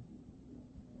Son.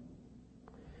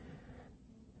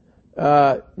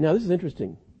 Now this is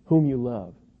interesting. Whom you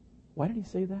love. Why did He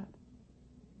say that?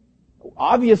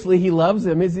 Obviously He loves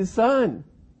him as His Son.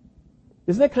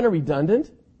 Isn't that kind of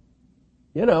redundant?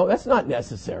 That's not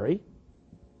necessary.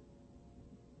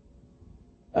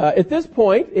 At this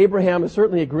point, Abraham is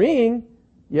certainly agreeing,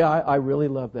 yeah, I really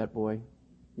love that boy.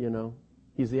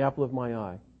 He's the apple of my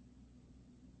eye.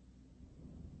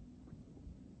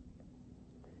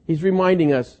 He's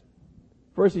reminding us,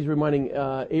 first he's reminding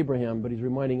Abraham, but he's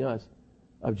reminding us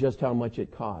of just how much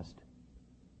it cost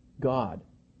God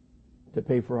to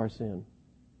pay for our sin.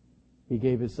 He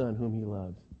gave His Son whom He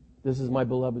loves. This is my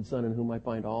beloved Son in whom I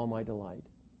find all my delight.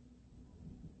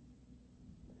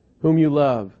 Whom you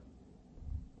love.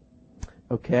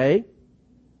 Okay.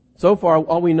 So far,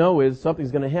 all we know is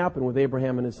something's going to happen with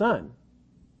Abraham and his son.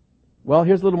 Well,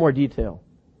 here's a little more detail.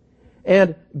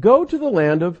 And go to the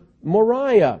land of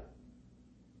Moriah.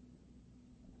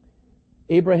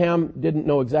 Abraham didn't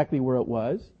know exactly where it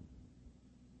was.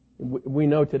 We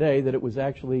know today that it was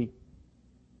actually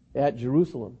at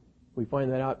Jerusalem. We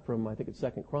find that out from, I think it's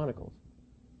 2 Chronicles.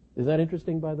 Is that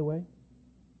interesting, by the way?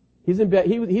 He's in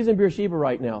Beersheba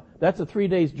right now. That's a 3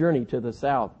 days journey to the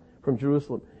south from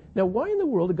Jerusalem. Now, why in the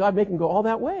world did God make him go all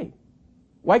that way?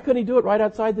 Why couldn't He do it right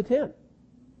outside the tent?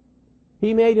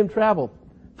 He made him travel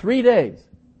 3 days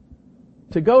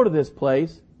to go to this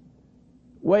place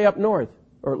way up north,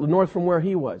 or north from where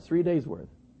he was, 3 days worth.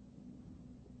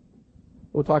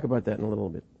 We'll talk about that in a little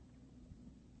bit.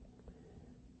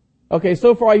 Okay,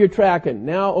 so far you're tracking.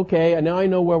 Now I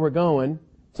know where we're going.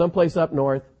 Someplace up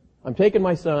north. I'm taking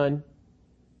my son.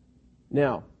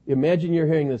 Now, imagine you're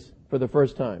hearing this for the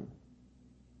first time.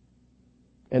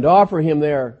 And offer him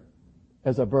there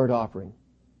as a burnt offering.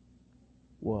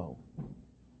 Whoa.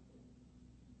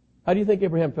 How do you think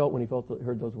Abraham felt when he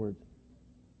heard those words?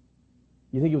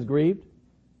 You think he was grieved?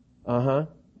 Uh-huh.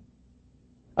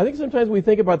 I think sometimes we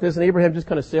think about this and Abraham just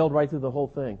kind of sailed right through the whole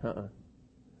thing.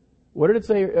 What did it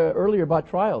say earlier about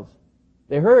trials?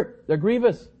 They hurt. They're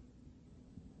grievous.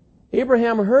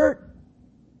 Abraham hurt.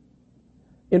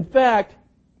 In fact,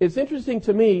 it's interesting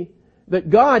to me that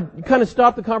God kind of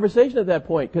stopped the conversation at that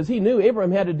point because He knew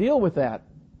Abraham had to deal with that.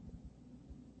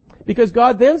 Because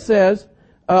God then says,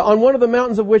 on one of the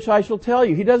mountains of which I shall tell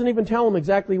you. He doesn't even tell him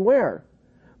exactly where.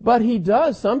 But He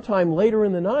does sometime later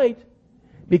in the night,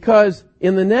 because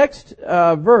in the next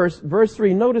verse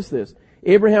 3, notice this.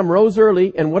 Abraham rose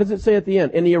early, and what does it say at the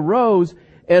end? And he arose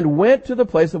and went to the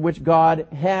place of which God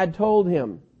had told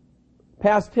him.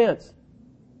 Past tense.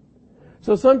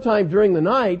 So sometime during the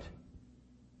night,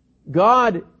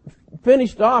 God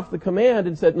finished off the command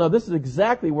and said, no, this is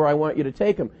exactly where I want you to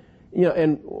take him.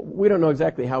 And we don't know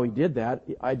exactly how He did that.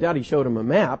 I doubt He showed him a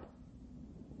map,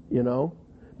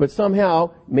 but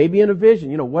somehow, maybe in a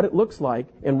vision, what it looks like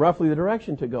and roughly the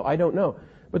direction to go. I don't know.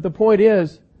 But the point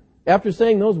is, after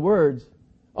saying those words,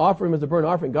 offer him as a burnt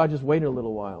offering, God just waited a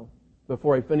little while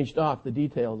before He finished off the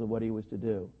details of what He was to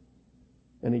do.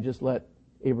 And He just let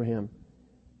Abraham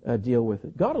deal with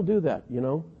it. God will do that,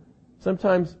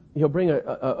 Sometimes He'll bring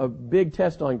a big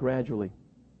test on gradually,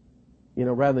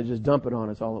 rather than just dump it on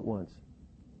us all at once.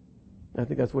 I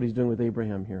think that's what He's doing with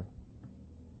Abraham here.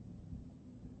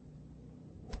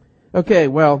 Okay,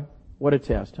 well, what a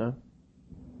test, huh?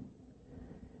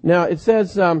 Now, it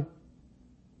says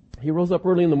he rose up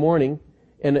early in the morning,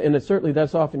 and it certainly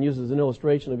that's often used as an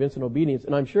illustration of instant obedience,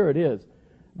 and I'm sure it is.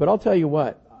 But I'll tell you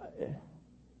what,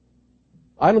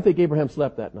 I don't think Abraham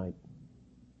slept that night.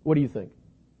 What do you think?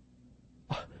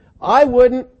 I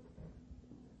wouldn't.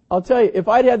 I'll tell you, if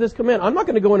I'd had this command, I'm not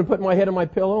going to go in and put my head on my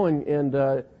pillow and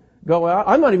go out.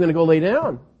 I'm not even going to go lay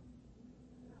down.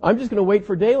 I'm just going to wait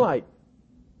for daylight.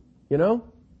 I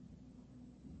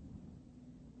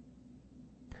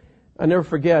never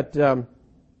forget,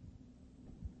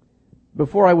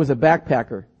 before I was a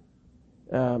backpacker,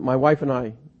 my wife and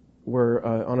I were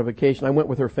on a vacation. I went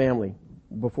with her family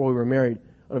before we were married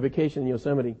on a vacation in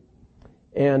Yosemite.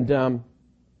 And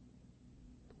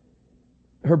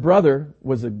her brother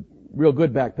was a real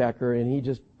good backpacker, and he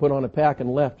just put on a pack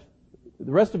and left.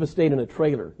 The rest of us stayed in a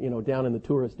trailer, down in the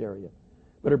tourist area.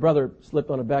 But her brother slipped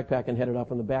on a backpack and headed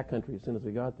off in the backcountry as soon as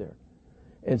we got there.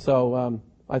 And so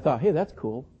I thought, hey, that's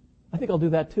cool. I think I'll do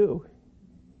that too.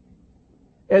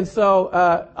 And so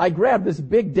I grabbed this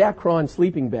big Dacron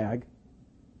sleeping bag.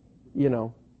 You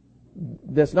know,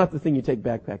 that's not the thing you take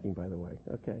backpacking, by the way.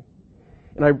 Okay.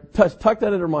 And I tucked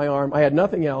that under my arm. I had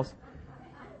nothing else.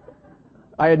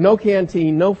 I had no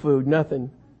canteen, no food,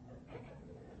 nothing.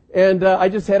 And I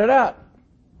just headed out.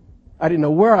 I didn't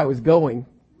know where I was going.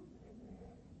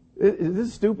 This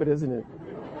is stupid, isn't it?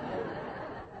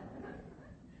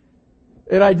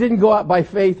 And I didn't go out by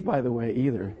faith, by the way,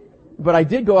 either. But I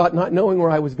did go out not knowing where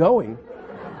I was going.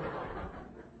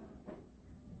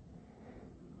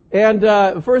 And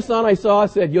the first sign I saw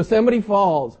said Yosemite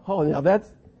Falls. Oh, now that's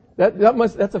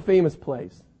a famous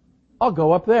place. I'll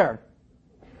go up there.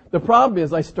 The problem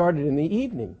is I started in the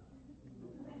evening.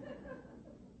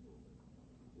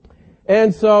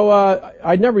 And so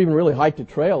I'd never even really hiked a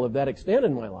trail of that extent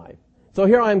in my life. So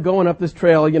here I'm going up this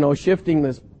trail, you know, shifting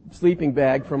this sleeping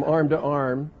bag from arm to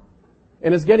arm.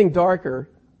 And it's getting darker.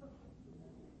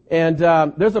 And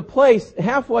there's a place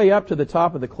halfway up to the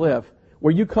top of the cliff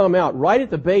where you come out right at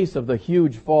the base of the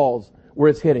huge falls where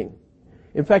it's hitting.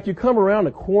 In fact, you come around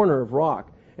a corner of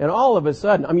rock, and all of a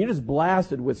sudden, I mean, you're just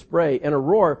blasted with spray and a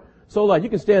roar so loud you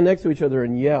can stand next to each other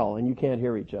and yell, and you can't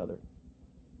hear each other.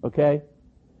 Okay?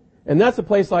 And that's the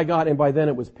place I got, and by then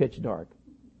it was pitch dark.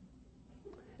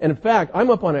 And in fact,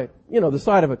 I'm up on the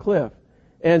side of a cliff,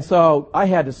 and so I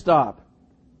had to stop.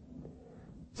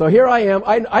 So here I am.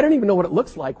 I don't even know what it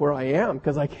looks like where I am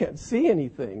because I can't see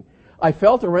anything. I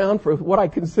felt around for what I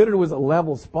considered was a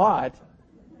level spot,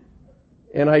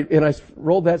 and I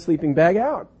rolled that sleeping bag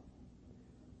out.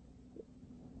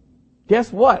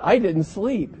 Guess what? I didn't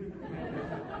sleep.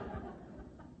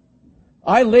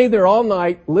 I lay there all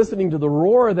night listening to the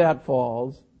roar of that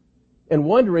falls and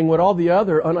wondering what all the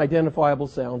other unidentifiable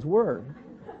sounds were.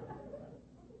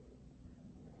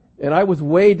 And I was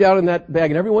way down in that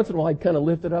bag, and every once in a while I'd kind of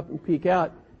lift it up and peek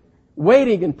out,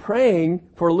 waiting and praying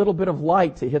for a little bit of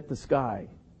light to hit the sky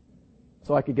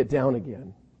so I could get down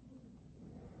again.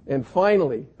 And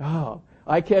finally,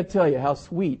 I can't tell you how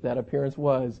sweet that appearance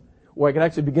was, where I could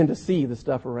actually begin to see the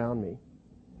stuff around me.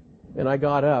 And I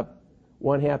got up,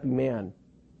 one happy man,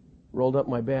 rolled up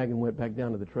my bag and went back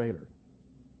down to the trailer.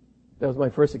 That was my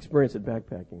first experience at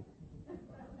backpacking.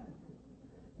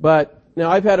 But now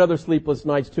I've had other sleepless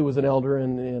nights too as an elder,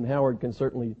 and Howard can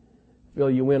certainly fill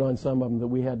you in on some of them that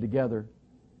we had together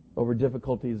over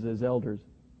difficulties as elders.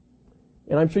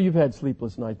 And I'm sure you've had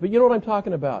sleepless nights. But you know what I'm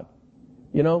talking about.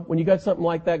 You know, when you got something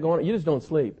like that going on, you just don't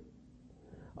sleep.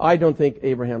 I don't think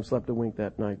Abraham slept a wink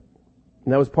that night.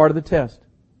 And that was part of the test,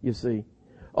 you see.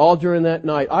 All during that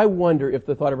night, I wonder if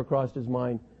the thought ever crossed his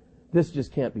mind, this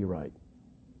just can't be right.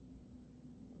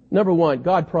 Number one,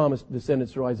 God promised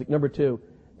descendants through Isaac. Number two,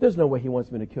 there's no way he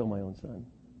wants me to kill my own son.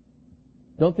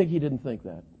 Don't think he didn't think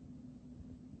that.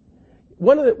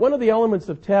 One of the elements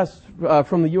of tests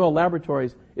from the UL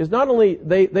laboratories is not only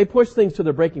they push things to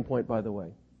their breaking point, by the way.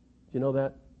 Do you know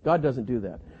that? God doesn't do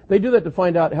that. They do that to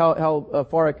find out how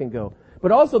far it can go.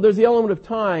 But also there's the element of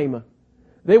time.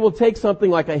 They will take something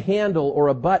like a handle or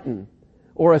a button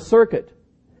or a circuit,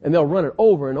 and they'll run it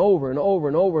over and over and over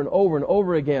and over and over and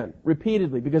over again,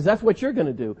 repeatedly, because that's what you're going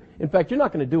to do. In fact, you're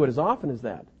not going to do it as often as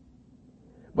that.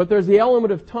 But there's the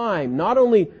element of time, not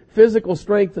only physical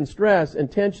strength and stress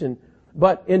and tension,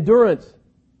 but endurance.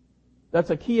 That's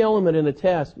a key element in a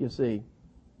test, you see.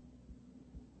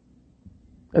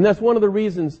 And that's one of the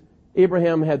reasons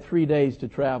Abraham had 3 days to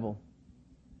travel.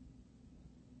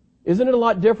 Isn't it a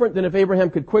lot different than if Abraham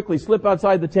could quickly slip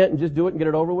outside the tent and just do it and get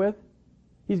it over with?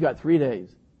 He's got 3 days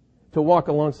to walk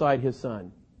alongside his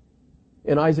son.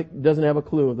 And Isaac doesn't have a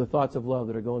clue of the thoughts of love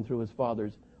that are going through his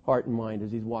father's heart and mind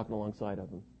as he's walking alongside of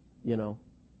him, you know.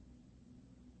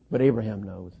 But Abraham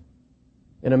knows.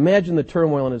 And imagine the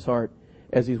turmoil in his heart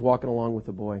as he's walking along with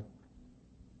the boy.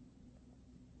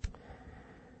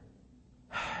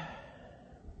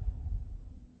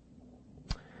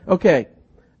 Okay.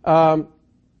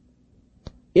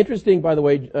 Interesting, by the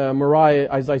way, Moriah,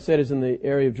 as I said, is in the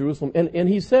area of Jerusalem. And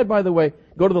he said, by the way,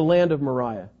 go to the land of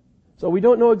Moriah. So we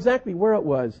don't know exactly where it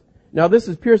was. Now, this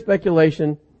is pure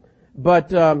speculation,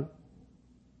 but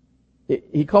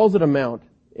he calls it a mount.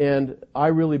 And I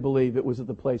really believe it was at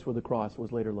the place where the cross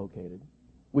was later located.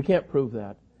 We can't prove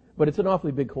that, but it's an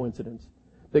awfully big coincidence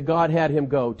that God had him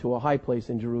go to a high place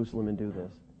in Jerusalem and do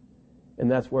this.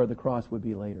 And that's where the cross would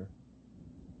be later.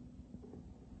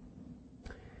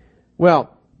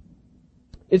 Well,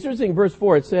 it's interesting, verse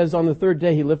 4, it says, on the third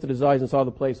day he lifted his eyes and saw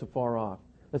the place afar off.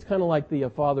 That's kind of like the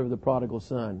father of the prodigal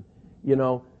son. You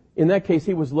know, in that case,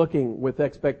 he was looking with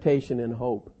expectation and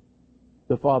hope.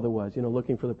 The father was, you know,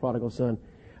 looking for the prodigal son.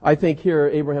 I think here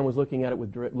Abraham was looking at it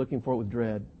with looking for it with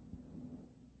dread.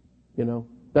 You know,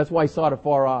 That's why he saw it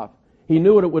afar off. He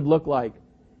knew what it would look like.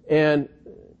 And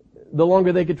the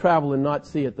longer they could travel and not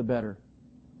see it, the better.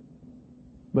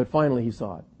 But finally he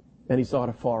saw it. And he saw it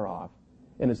afar off.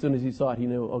 And as soon as he saw it, he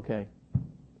knew, okay,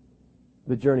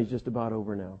 the journey's just about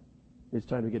over now. It's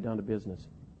time to get down to business.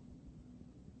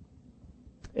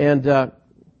 And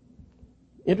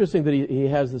interesting that he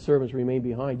has the servants remain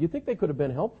behind. You think they could have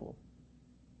been helpful?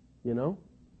 You know?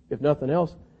 If nothing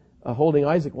else, holding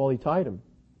Isaac while he tied him.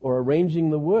 Or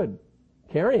arranging the wood,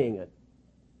 carrying it.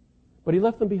 But he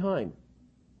left them behind.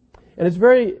 And it's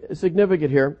very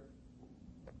significant here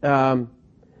that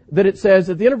it says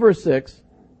at the end of verse 6,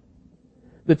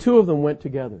 the two of them went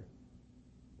together.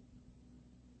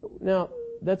 Now,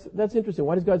 that's interesting.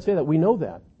 Why does God say that? We know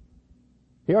that.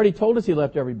 He already told us he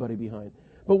left everybody behind.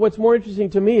 But what's more interesting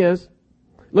to me is,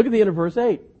 look at the end of verse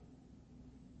 8.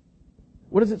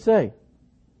 What does it say?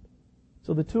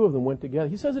 So the two of them went together.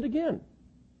 He says it again.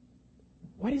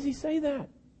 Why does he say that?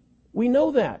 We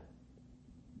know that.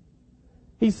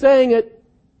 He's saying it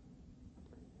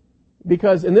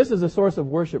because, and this is a source of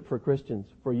worship for Christians,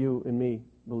 for you and me,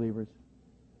 believers.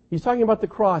 He's talking about the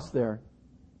cross there.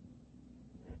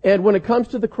 And when it comes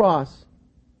to the cross,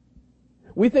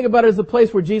 we think about it as the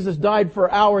place where Jesus died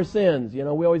for our sins. You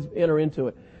know, we always enter into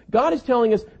it. God is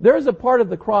telling us there is a part of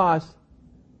the cross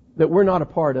that we're not a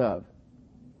part of.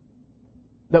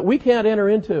 That we can't enter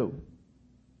into.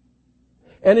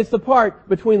 And it's the part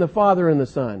between the Father and the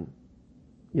Son,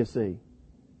 you see.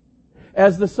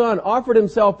 As the Son offered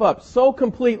himself up so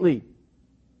completely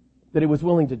that he was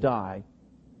willing to die.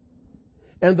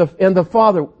 And the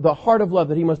Father, the heart of love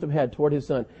that he must have had toward his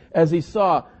Son, as he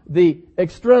saw the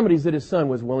extremities that his Son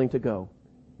was willing to go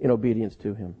in obedience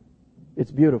to him.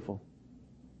 It's beautiful.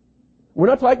 We're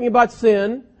not talking about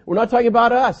sin. We're not talking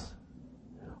about us.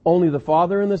 Only the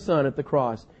Father and the Son at the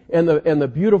cross. And the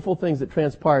beautiful things that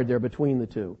transpired there between the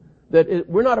two. That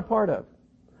we're not a part of.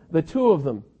 The two of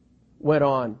them went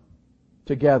on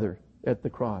together at the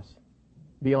cross.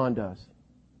 Beyond us.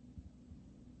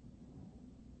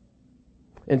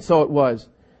 And so it was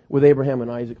with Abraham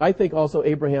and Isaac. I think also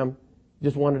Abraham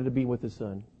just wanted to be with his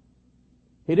son.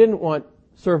 He didn't want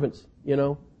servants,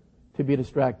 to be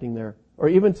distracting there. Or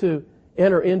even to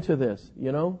enter into this,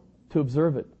 to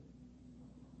observe it.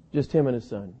 Just him and his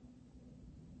son.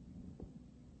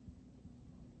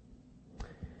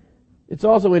 It's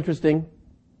also interesting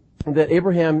that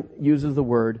Abraham uses the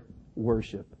word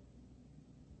worship.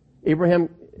 Abraham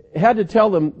had to tell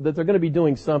them that they're going to be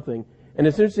doing something. And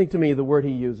it's interesting to me the word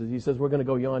he uses. He says, we're going to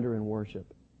go yonder and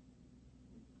worship.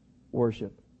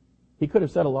 Worship. He could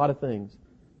have said a lot of things,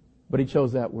 but he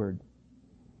chose that word.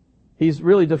 He's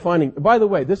really defining. By the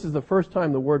way, this is the first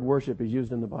time the word worship is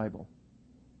used in the Bible.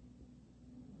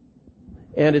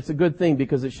 And it's a good thing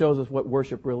because it shows us what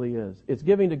worship really is. It's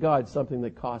giving to God something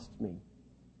that costs me.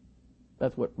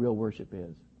 That's what real worship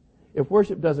is. If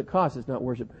worship doesn't cost, it's not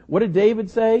worship. What did David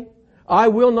say? I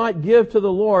will not give to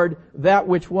the Lord that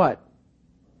which what?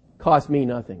 Cost me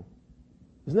nothing.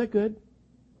 Isn't that good?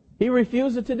 He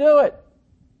refused to do it.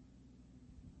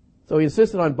 So he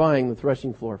insisted on buying the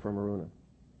threshing floor from Araunah.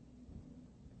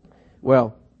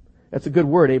 Well, that's a good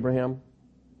word, Abraham.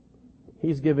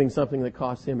 He's giving something that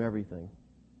costs him everything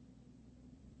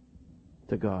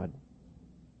to God.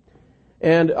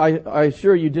 And I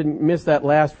assure you didn't miss that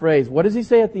last phrase. What does he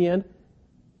say at the end?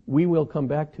 We will come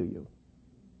back to you.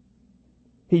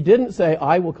 He didn't say,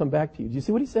 I will come back to you. Do you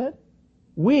see what he said?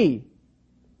 We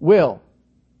will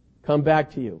come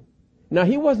back to you. Now,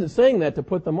 he wasn't saying that to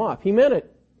put them off. He meant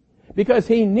it. Because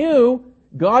he knew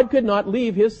God could not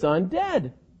leave his son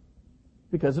dead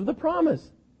because of the promise.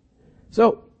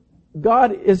 So,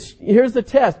 here's the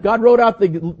test. God wrote out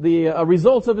the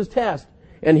results of his test.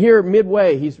 And here,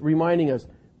 midway, he's reminding us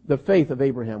the faith of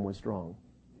Abraham was strong.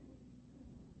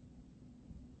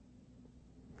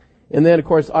 And then, of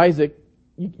course, Isaac,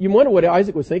 you wonder what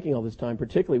Isaac was thinking all this time,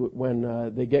 particularly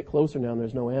when they get closer now and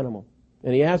there's no animal.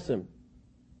 And he asks him.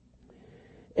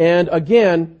 And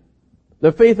again,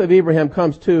 the faith of Abraham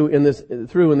comes through in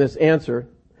this answer.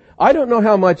 I don't know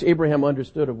how much Abraham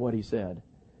understood of what he said.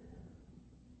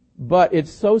 But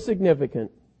it's so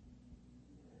significant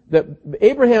that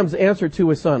Abraham's answer to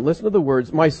his son, listen to the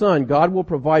words, my son, God will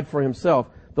provide for himself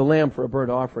the lamb for a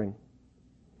burnt offering.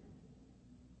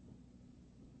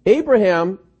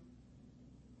 Abraham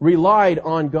relied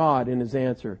on God in his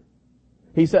answer.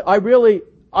 He said, I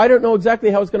don't know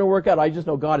exactly how it's going to work out. I just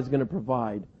know God is going to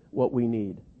provide what we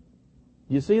need.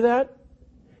 Do you see that?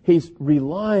 He's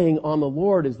relying on the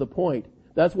Lord is the point.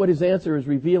 That's what his answer is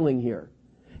revealing here.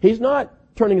 He's not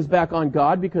turning his back on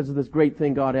God because of this great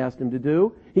thing God asked him to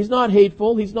do. He's not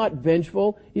hateful. He's not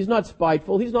vengeful. He's not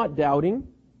spiteful. He's not doubting.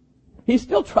 He's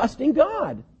still trusting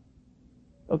God.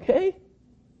 Okay?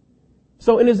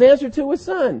 So in his answer to his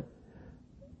son,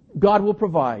 God will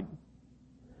provide.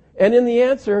 And in the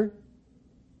answer,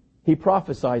 he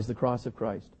prophesies the cross of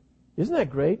Christ. Isn't that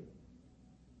great?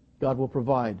 God will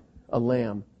provide a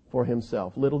lamb for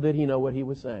himself. Little did he know what he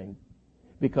was saying.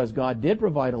 Because God did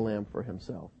provide a lamb for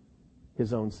himself,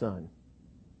 his own son.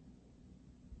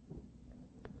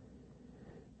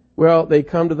 Well, they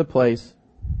come to the place,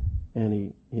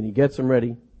 and he gets them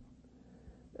ready,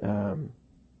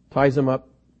 ties them up,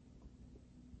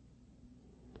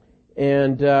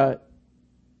 and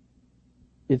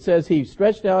it says he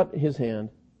stretched out his hand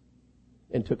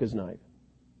and took his knife.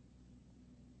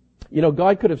 You know,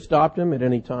 God could have stopped him at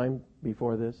any time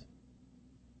before this,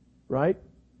 right?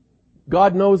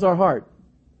 God knows our heart.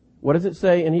 What does it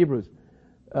say in Hebrews?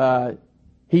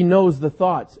 He knows the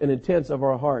thoughts and intents of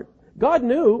our heart. God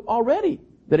knew already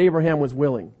that Abraham was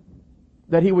willing,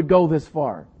 that he would go this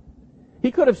far.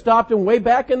 He could have stopped him way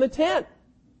back in the tent.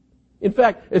 In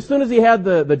fact, as soon as he had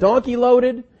the donkey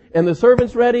loaded and the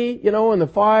servants ready, you know, and the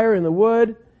fire and the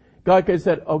wood, God could have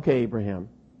said, okay, Abraham,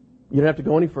 you don't have to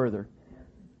go any further.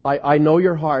 I know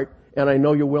your heart and I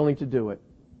know you're willing to do it.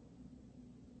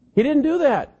 He didn't do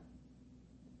that.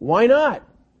 Why not?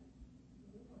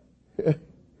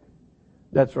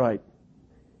 That's right.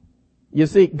 You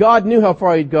see, God knew how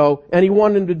far he'd go, and he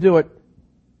wanted him to do it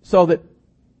so that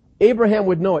Abraham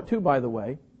would know it too, by the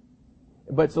way,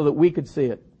 but so that we could see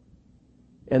it.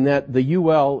 And that the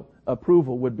UL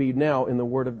approval would be now in the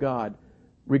Word of God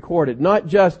recorded. Not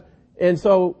just, and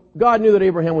so God knew that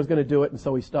Abraham was going to do it, and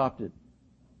so he stopped it.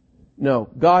 No,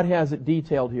 God has it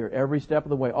detailed here every step of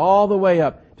the way, all the way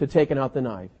up to taking out the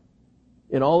knife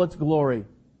in all its glory,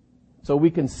 so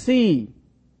we can see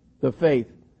the faith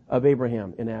of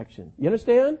Abraham in action. You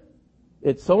understand?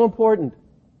 It's so important.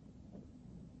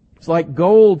 It's like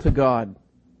gold to God.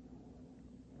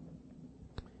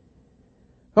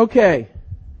 Okay.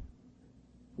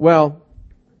 Well,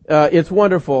 it's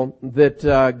wonderful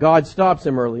that God stops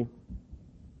him early.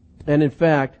 And in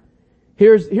fact,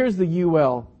 here's the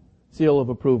UL seal of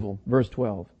approval, verse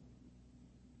 12.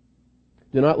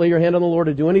 Do not lay your hand on the Lord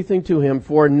to do anything to him,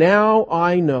 for now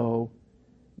I know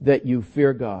that you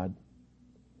fear God,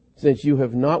 since you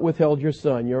have not withheld your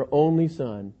son, your only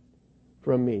son,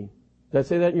 from me. Does that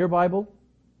say that in your Bible?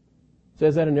 It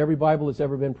says that in every Bible that's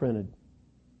ever been printed.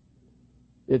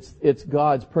 It's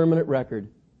God's permanent record,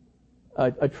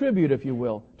 a tribute, if you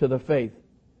will, to the faith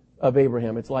of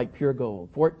Abraham. It's like pure gold,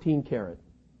 14 karat.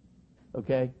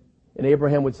 Okay? And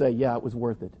Abraham would say, yeah, it was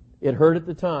worth it. It hurt at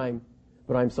the time,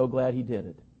 but I'm so glad he did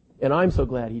it. And I'm so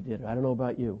glad he did it. I don't know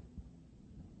about you.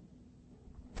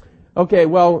 Okay,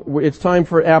 well, it's time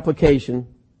for application.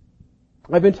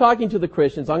 I've been talking to the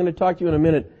Christians. I'm going to talk to you in a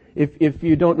minute if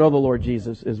you don't know the Lord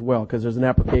Jesus as well, because there's an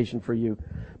application for you.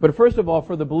 But first of all,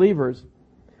 for the believers,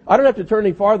 I don't have to turn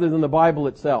any farther than the Bible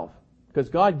itself, because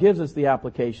God gives us the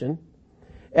application.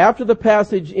 After the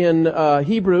passage in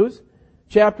Hebrews,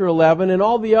 chapter 11, and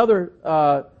all the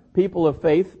other people of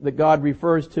faith that God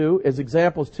refers to as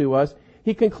examples to us,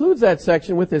 he concludes that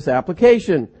section with this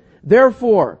application.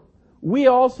 Therefore, we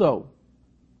also,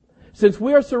 since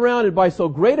we are surrounded by so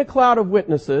great a cloud of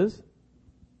witnesses,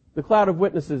 the cloud of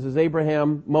witnesses is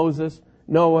Abraham, Moses,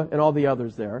 Noah, and all the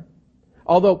others there.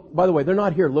 Although, by the way, they're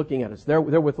not here looking at us. They're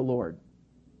with the Lord.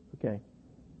 Okay?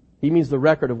 He means the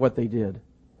record of what they did.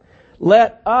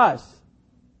 Let us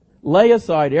lay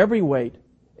aside every weight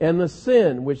and the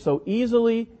sin which so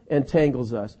easily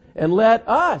entangles us, and let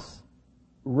us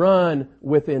run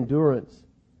with endurance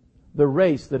the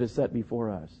race that is set before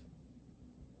us.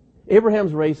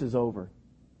 Abraham's race is over,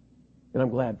 and I'm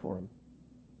glad for him.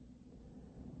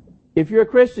 If you're a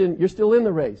Christian, you're still in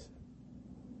the race.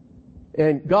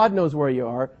 And God knows where you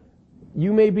are.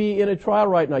 You may be in a trial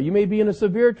right now. You may be in a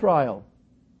severe trial.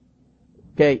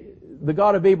 Okay, the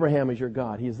God of Abraham is your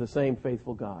God. He is the same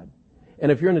faithful God.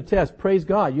 And if you're in a test, praise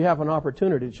God, you have an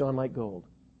opportunity to shine like gold.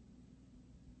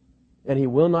 And He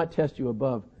will not test you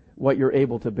above what you're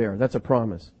able to bear. That's a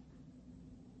promise.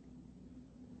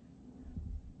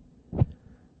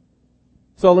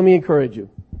 So let me encourage you.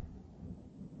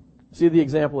 See the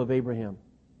example of Abraham.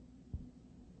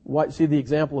 See the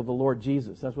example of the Lord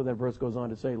Jesus. That's what that verse goes on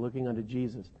to say, looking unto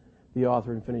Jesus, the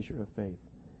author and finisher of faith,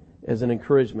 as an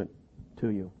encouragement to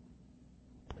you.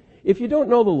 If you don't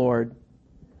know the Lord,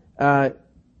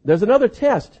 there's another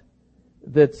test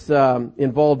that's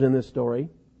involved in this story.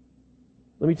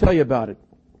 Let me tell you about it.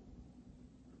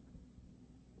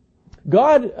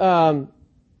 God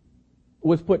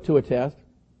was put to a test,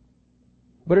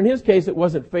 but in His case it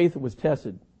wasn't faith that was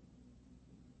tested.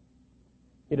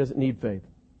 He doesn't need faith.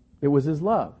 It was His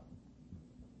love.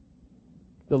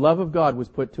 The love of God was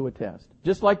put to a test.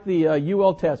 Just like the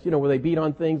UL test, where they beat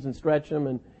on things and stretch them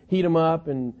and heat them up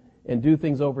and do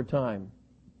things over time.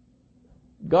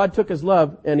 God took His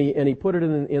love and He put it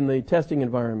in the testing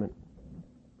environment.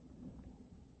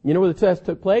 You know where the test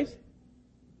took place? It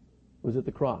was at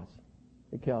the cross,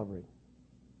 at Calvary.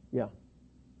 Yeah.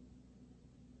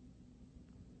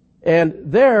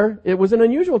 And there, it was an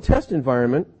unusual test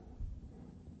environment.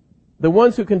 The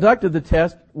ones who conducted the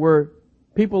test were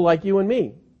people like you and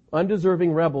me,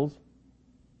 undeserving rebels,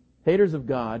 haters of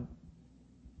God,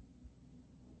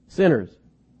 sinners.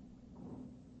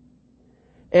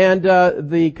 And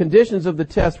the conditions of the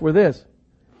test were this.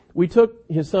 We took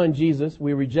His Son Jesus,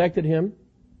 we rejected Him,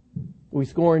 we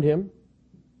scorned Him.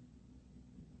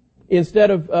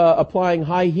 Instead of applying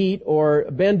high heat or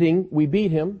bending, we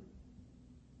beat Him.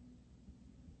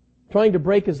 Trying to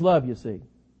break His love, you see.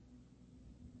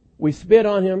 We spit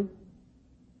on Him.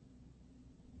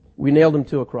 We nailed Him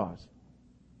to a cross.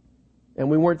 And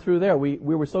we weren't through there. We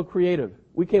were so creative.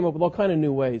 We came up with all kind of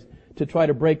new ways to try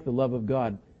to break the love of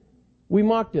God. We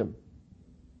mocked Him.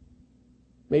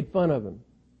 Made fun of Him.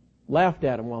 Laughed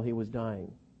at Him while He was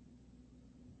dying.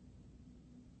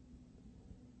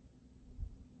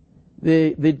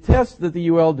 The tests that the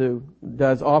UL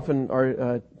does often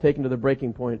are taken to the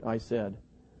breaking point, I said.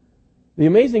 The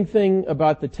amazing thing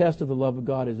about the test of the love of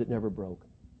God is it never broke.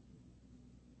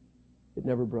 It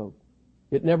never broke.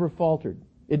 It never faltered.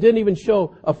 It didn't even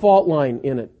show a fault line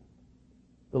in it.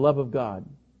 The love of God.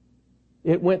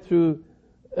 It went through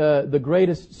the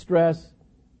greatest stress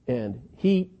and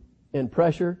heat and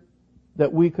pressure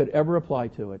that we could ever apply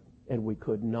to it, and we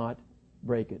could not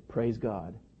break it. Praise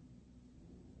God.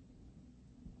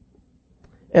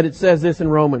 And it says this in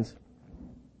Romans.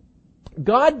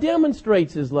 God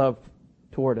demonstrates His love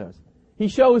toward us. He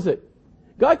shows it.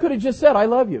 God could have just said, I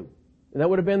love you. And that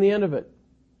would have been the end of it.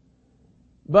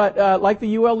 But like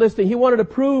the UL listing, He wanted to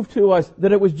prove to us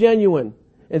that it was genuine.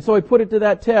 And so He put it to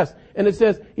that test. And it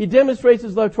says, He demonstrates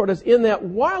His love toward us in that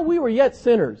while we were yet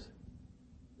sinners,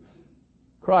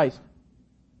 Christ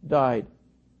died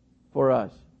for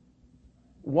us.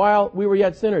 While we were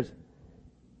yet sinners.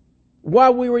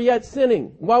 While we were yet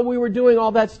sinning. While we were doing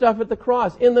all that stuff at the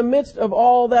cross. In the midst of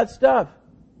all that stuff.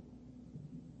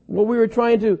 While we were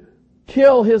trying to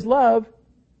kill His love,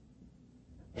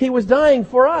 He was dying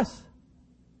for us.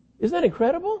 Isn't that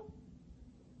incredible?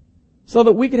 So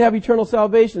that we could have eternal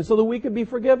salvation. So that we could be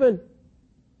forgiven.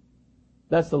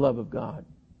 That's the love of God.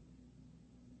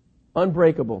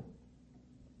 Unbreakable.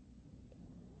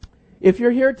 If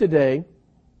you're here today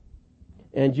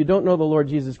and you don't know the Lord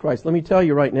Jesus Christ, let me tell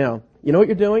you right now, you know what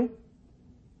you're doing?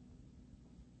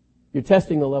 You're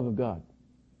testing the love of God.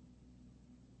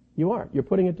 You are. You're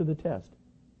putting it to the test.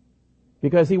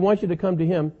 Because He wants you to come to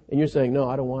Him and you're saying, no,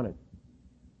 I don't want it.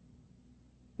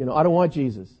 I don't want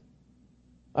Jesus.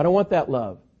 I don't want that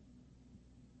love.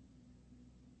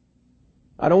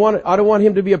 I don't want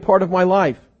Him to be a part of my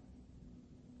life.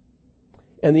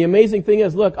 And the amazing thing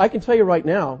is, look, I can tell you right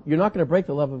now, you're not going to break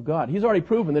the love of God. He's already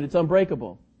proven that it's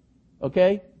unbreakable.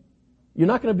 Okay? You're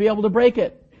not going to be able to break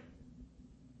it.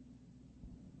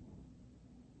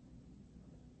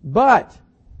 But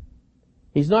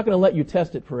He's not going to let you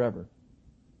test it forever.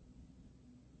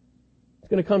 It's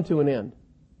going to come to an end.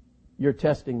 You're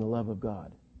testing the love of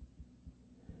God.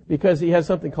 Because He has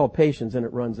something called patience and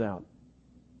it runs out.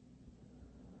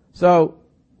 So,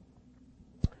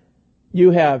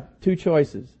 you have two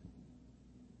choices.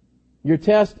 Your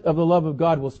test of the love of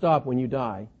God will stop when you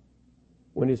die,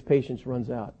 when His patience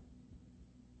runs out.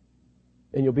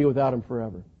 And you'll be without Him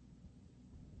forever.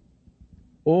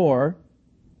 Or,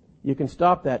 you can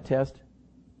stop that test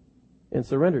and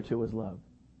surrender to His love.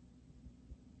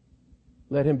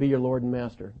 Let Him be your Lord and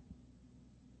Master.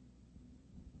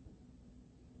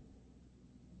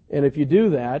 And if you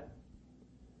do that,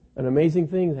 an amazing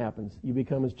thing happens. You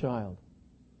become His child.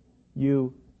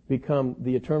 You become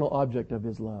the eternal object of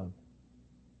His love.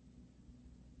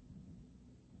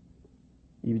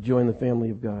 You join the family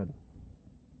of God.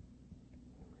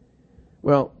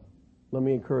 Well, let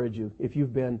me encourage you. If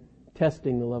you've been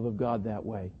testing the love of God that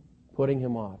way, putting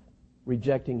Him off,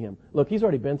 rejecting Him. Look, He's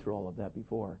already been through all of that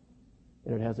before,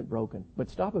 and it hasn't broken. But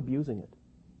stop abusing it.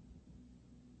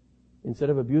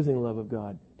 Instead of abusing the love of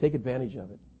God, take advantage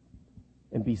of it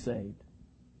and be saved.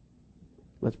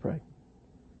 Let's pray.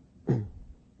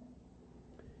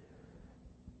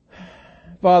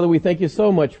 Father, we thank You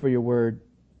so much for Your word.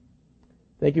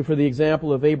 Thank You for the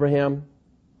example of Abraham,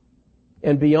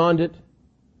 and beyond it,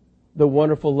 the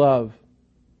wonderful love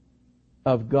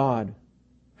of God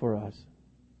for us.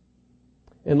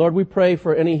 And Lord, we pray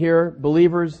for any here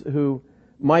believers who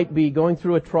might be going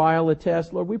through a trial, a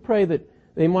test, Lord, we pray that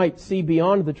they might see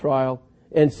beyond the trial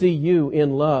and see You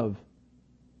in love,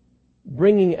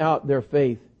 bringing out their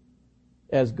faith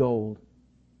as gold,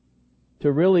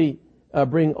 to really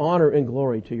bring honor and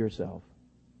glory to Yourself.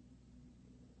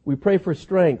 We pray for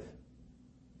strength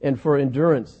and for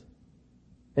endurance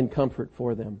and comfort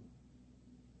for them.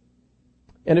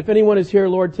 And if anyone is here,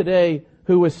 Lord, today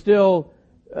who is still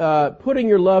putting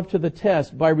Your love to the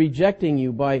test by rejecting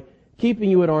You, by keeping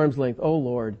You at arm's length, oh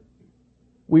Lord,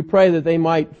 we pray that they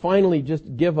might finally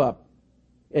just give up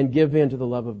and give in to the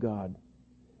love of God.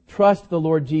 Trust the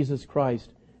Lord Jesus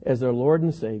Christ as their Lord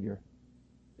and Savior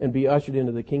and be ushered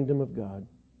into the kingdom of God.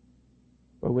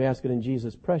 For we ask it in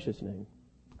Jesus' precious name.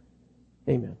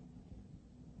 Amen.